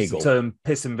 I use the term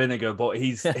piss and vinegar, but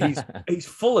he's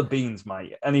full of beans,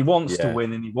 mate. And he wants to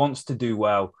win and he wants to do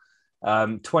well.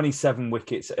 27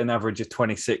 wickets, an average of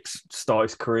 26, start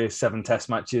his career, 7 Test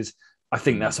matches. I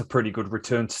think that's a pretty good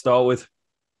return to start with.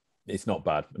 It's not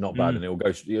bad, and it will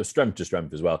go strength to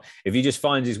strength as well. If he just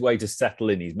finds his way to settle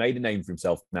in, he's made a name for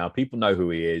himself now. People know who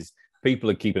he is.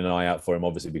 People are keeping an eye out for him,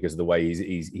 obviously, because of the way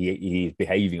he's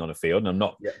behaving on a field. And I'm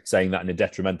not saying that in a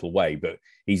detrimental way, but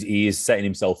he is setting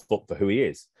himself up for who he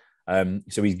is.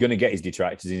 So he's going to get his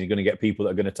detractors, and he's going to get people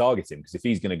that are going to target him. Because if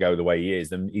he's going to go the way he is,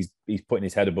 then he's putting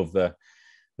his head above the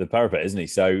parapet, isn't he?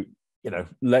 So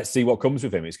let's see what comes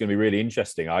with him. It's going to be really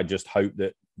interesting. I just hope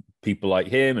that people like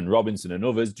him and Robinson and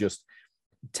others just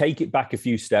take it back a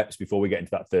few steps before we get into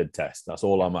that third Test. That's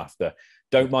all I'm after.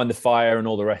 Don't mind the fire and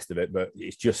all the rest of it, but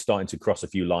it's just starting to cross a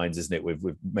few lines, isn't it,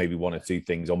 with maybe 1 or 2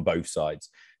 things on both sides.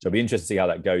 So it'll be interesting to see how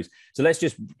that goes. So let's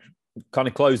just kind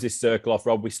of close this circle off,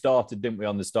 Rob. We started, didn't we,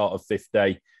 on the start of 5th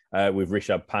day with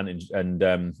Rishabh Pant and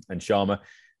Sharma.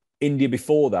 India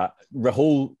before that,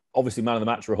 Rahul, obviously man of the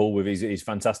match, Rahul, with his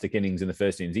fantastic innings in the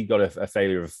first innings. He got a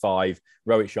failure of 5,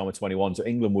 Rohit Sharma 21. So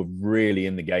England were really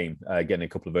in the game, getting a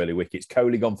couple of early wickets.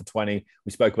 Kohli gone for 20.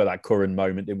 We spoke about that Curran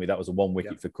moment, didn't we? That was a 1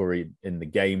 wicket for Curry in the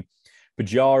game.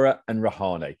 Pujara and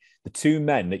Rahane, the 2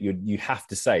 men that you have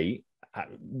to say,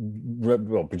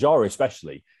 well, Pujara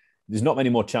especially, there's not many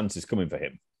more chances coming for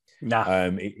him.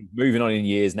 Moving on in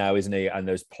years now, isn't he? And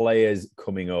there's players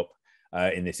coming up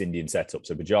in this Indian setup.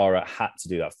 So Pujara had to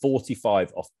do that.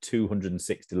 45 off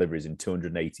 206 deliveries in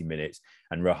 280 minutes.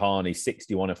 And Rahane,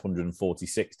 61 off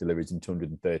 146 deliveries in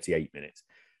 238 minutes.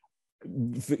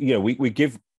 We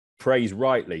give praise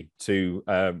rightly to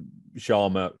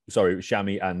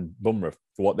Shami and Bumrah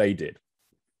for what they did.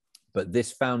 But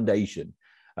this foundation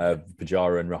of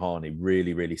Pujara and Rahane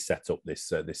really, really set up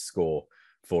this score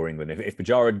for England. If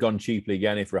Pujara had gone cheaply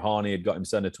again, if Rahane had got him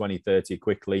sent a 20-30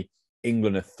 quickly,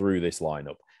 England are through this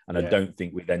lineup. And I don't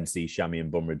think we then see Shami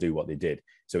and Bumrah do what they did.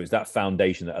 So it's that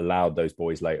foundation that allowed those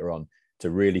boys later on to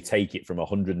really take it from a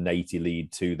 180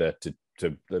 lead to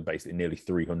basically nearly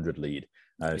 300 lead.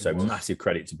 So massive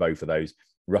credit to both of those.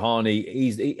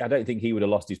 Rahane, I don't think he would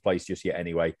have lost his place just yet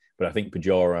anyway, but I think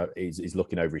Pujara is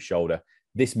looking over his shoulder.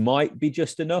 This might be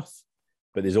just enough,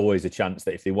 but there's always a chance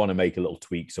that if they want to make a little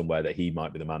tweak somewhere, that he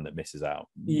might be the man that misses out.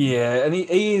 Yeah, and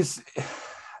he is...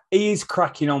 he is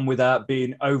cracking on without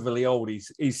being overly old.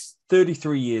 He's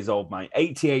 33 years old, mate.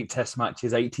 88 test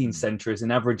matches, 18 centuries, an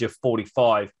average of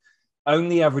 45.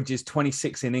 Only averages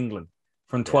 26 in England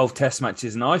from 12 test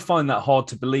matches. And I find that hard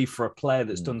to believe for a player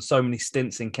that's done so many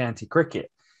stints in county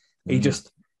cricket.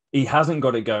 He hasn't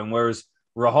got it going. Whereas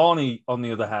Rahul, on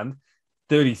the other hand,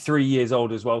 33 years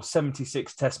old as well,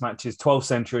 76 test matches, 12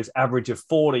 centuries, average of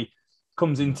 40,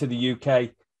 comes into the UK,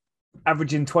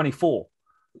 averaging 24.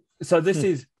 So this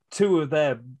is two of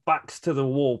their backs to the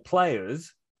wall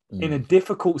players in a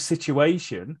difficult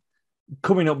situation,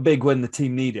 coming up big when the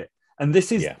team need it. And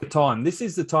this is the time. This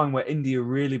is the time where India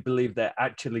really believe they're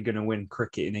actually going to win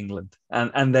cricket in England.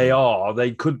 And they are.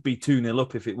 They could be 2-0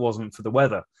 up if it wasn't for the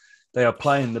weather. They are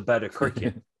playing the better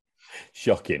cricket.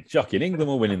 Shocking. England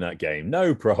will win in that game.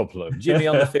 No problem. Jimmy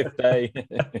on the 5th day.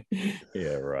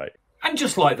 Yeah, right. And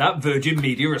just like that, Virgin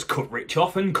Media has cut Rich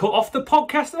off and cut off the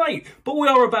podcast late. But we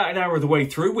are about an hour of the way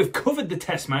through. We've covered the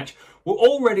test match. We're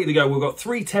all ready to go. We've got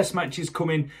 3 test matches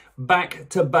coming back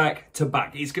to back to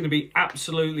back. It's going to be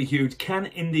absolutely huge. Can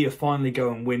India finally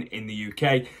go and win in the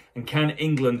UK? And can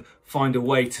England find a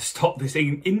way to stop this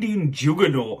Indian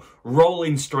juggernaut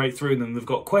rolling straight through them? They've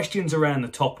got questions around the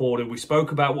top order. We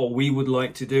spoke about what we would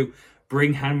like to do.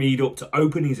 Bring Hamid up to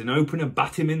open. He's an opener.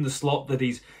 Bat him in the slot that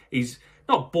he's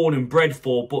not born and bred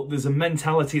for, but there's a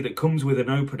mentality that comes with an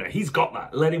opener. He's got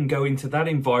that. Let him go into that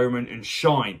environment and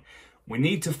shine. We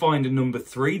need to find a number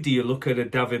 3. Do you look at a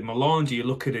David Malan? Do you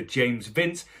look at a James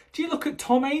Vince? Do you look at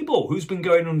Tom Abel, who's been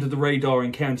going under the radar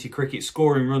in county cricket,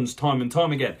 scoring runs time and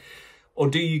time again? Or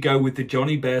do you go with the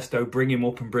Johnny Bairstow, bring him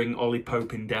up and bring Ollie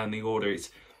Pope in down the order?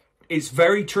 It's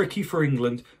very tricky for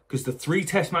England because the 3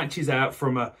 test matches out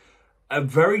from a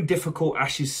very difficult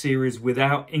Ashes series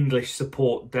without English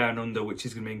support down under, which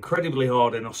is going to be incredibly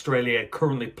hard. And Australia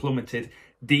currently plummeted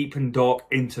deep and dark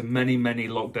into many, many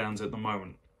lockdowns at the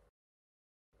moment.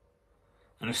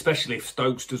 And especially if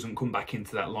Stokes doesn't come back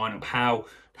into that lineup,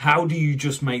 how do you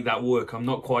just make that work? I'm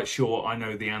not quite sure I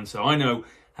know the answer. I know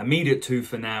Hamid at 2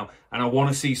 for now, and I want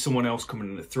to see someone else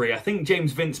coming in at 3. I think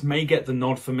James Vince may get the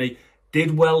nod for me.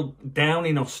 Did well down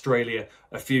in Australia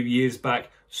a few years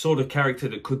back. Sort of character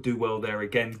that could do well there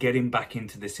again, getting back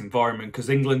into this environment. Because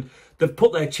England, they've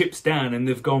put their chips down and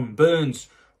they've gone Burns,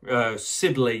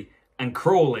 Sibley and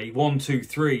Crawley, 1, 2,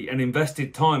 3, and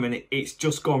invested time, and it's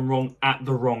just gone wrong at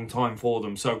the wrong time for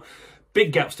them. So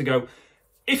big gaps to go.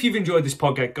 If you've enjoyed this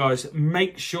podcast, guys,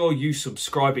 make sure you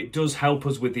subscribe. It does help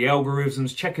us with the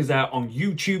algorithms. Check us out on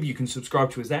YouTube. You can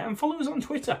subscribe to us there and follow us on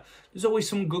Twitter. There's always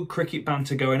some good cricket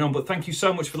banter going on. But thank you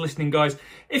so much for listening, guys.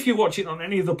 If you're watching on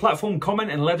any of the platform, comment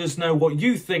and let us know what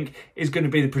you think is going to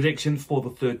be the prediction for the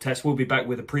 3rd test. We'll be back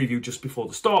with a preview just before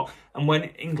the start and when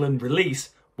England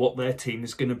release what their team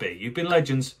is going to be. You've been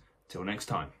legends. Till next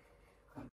time.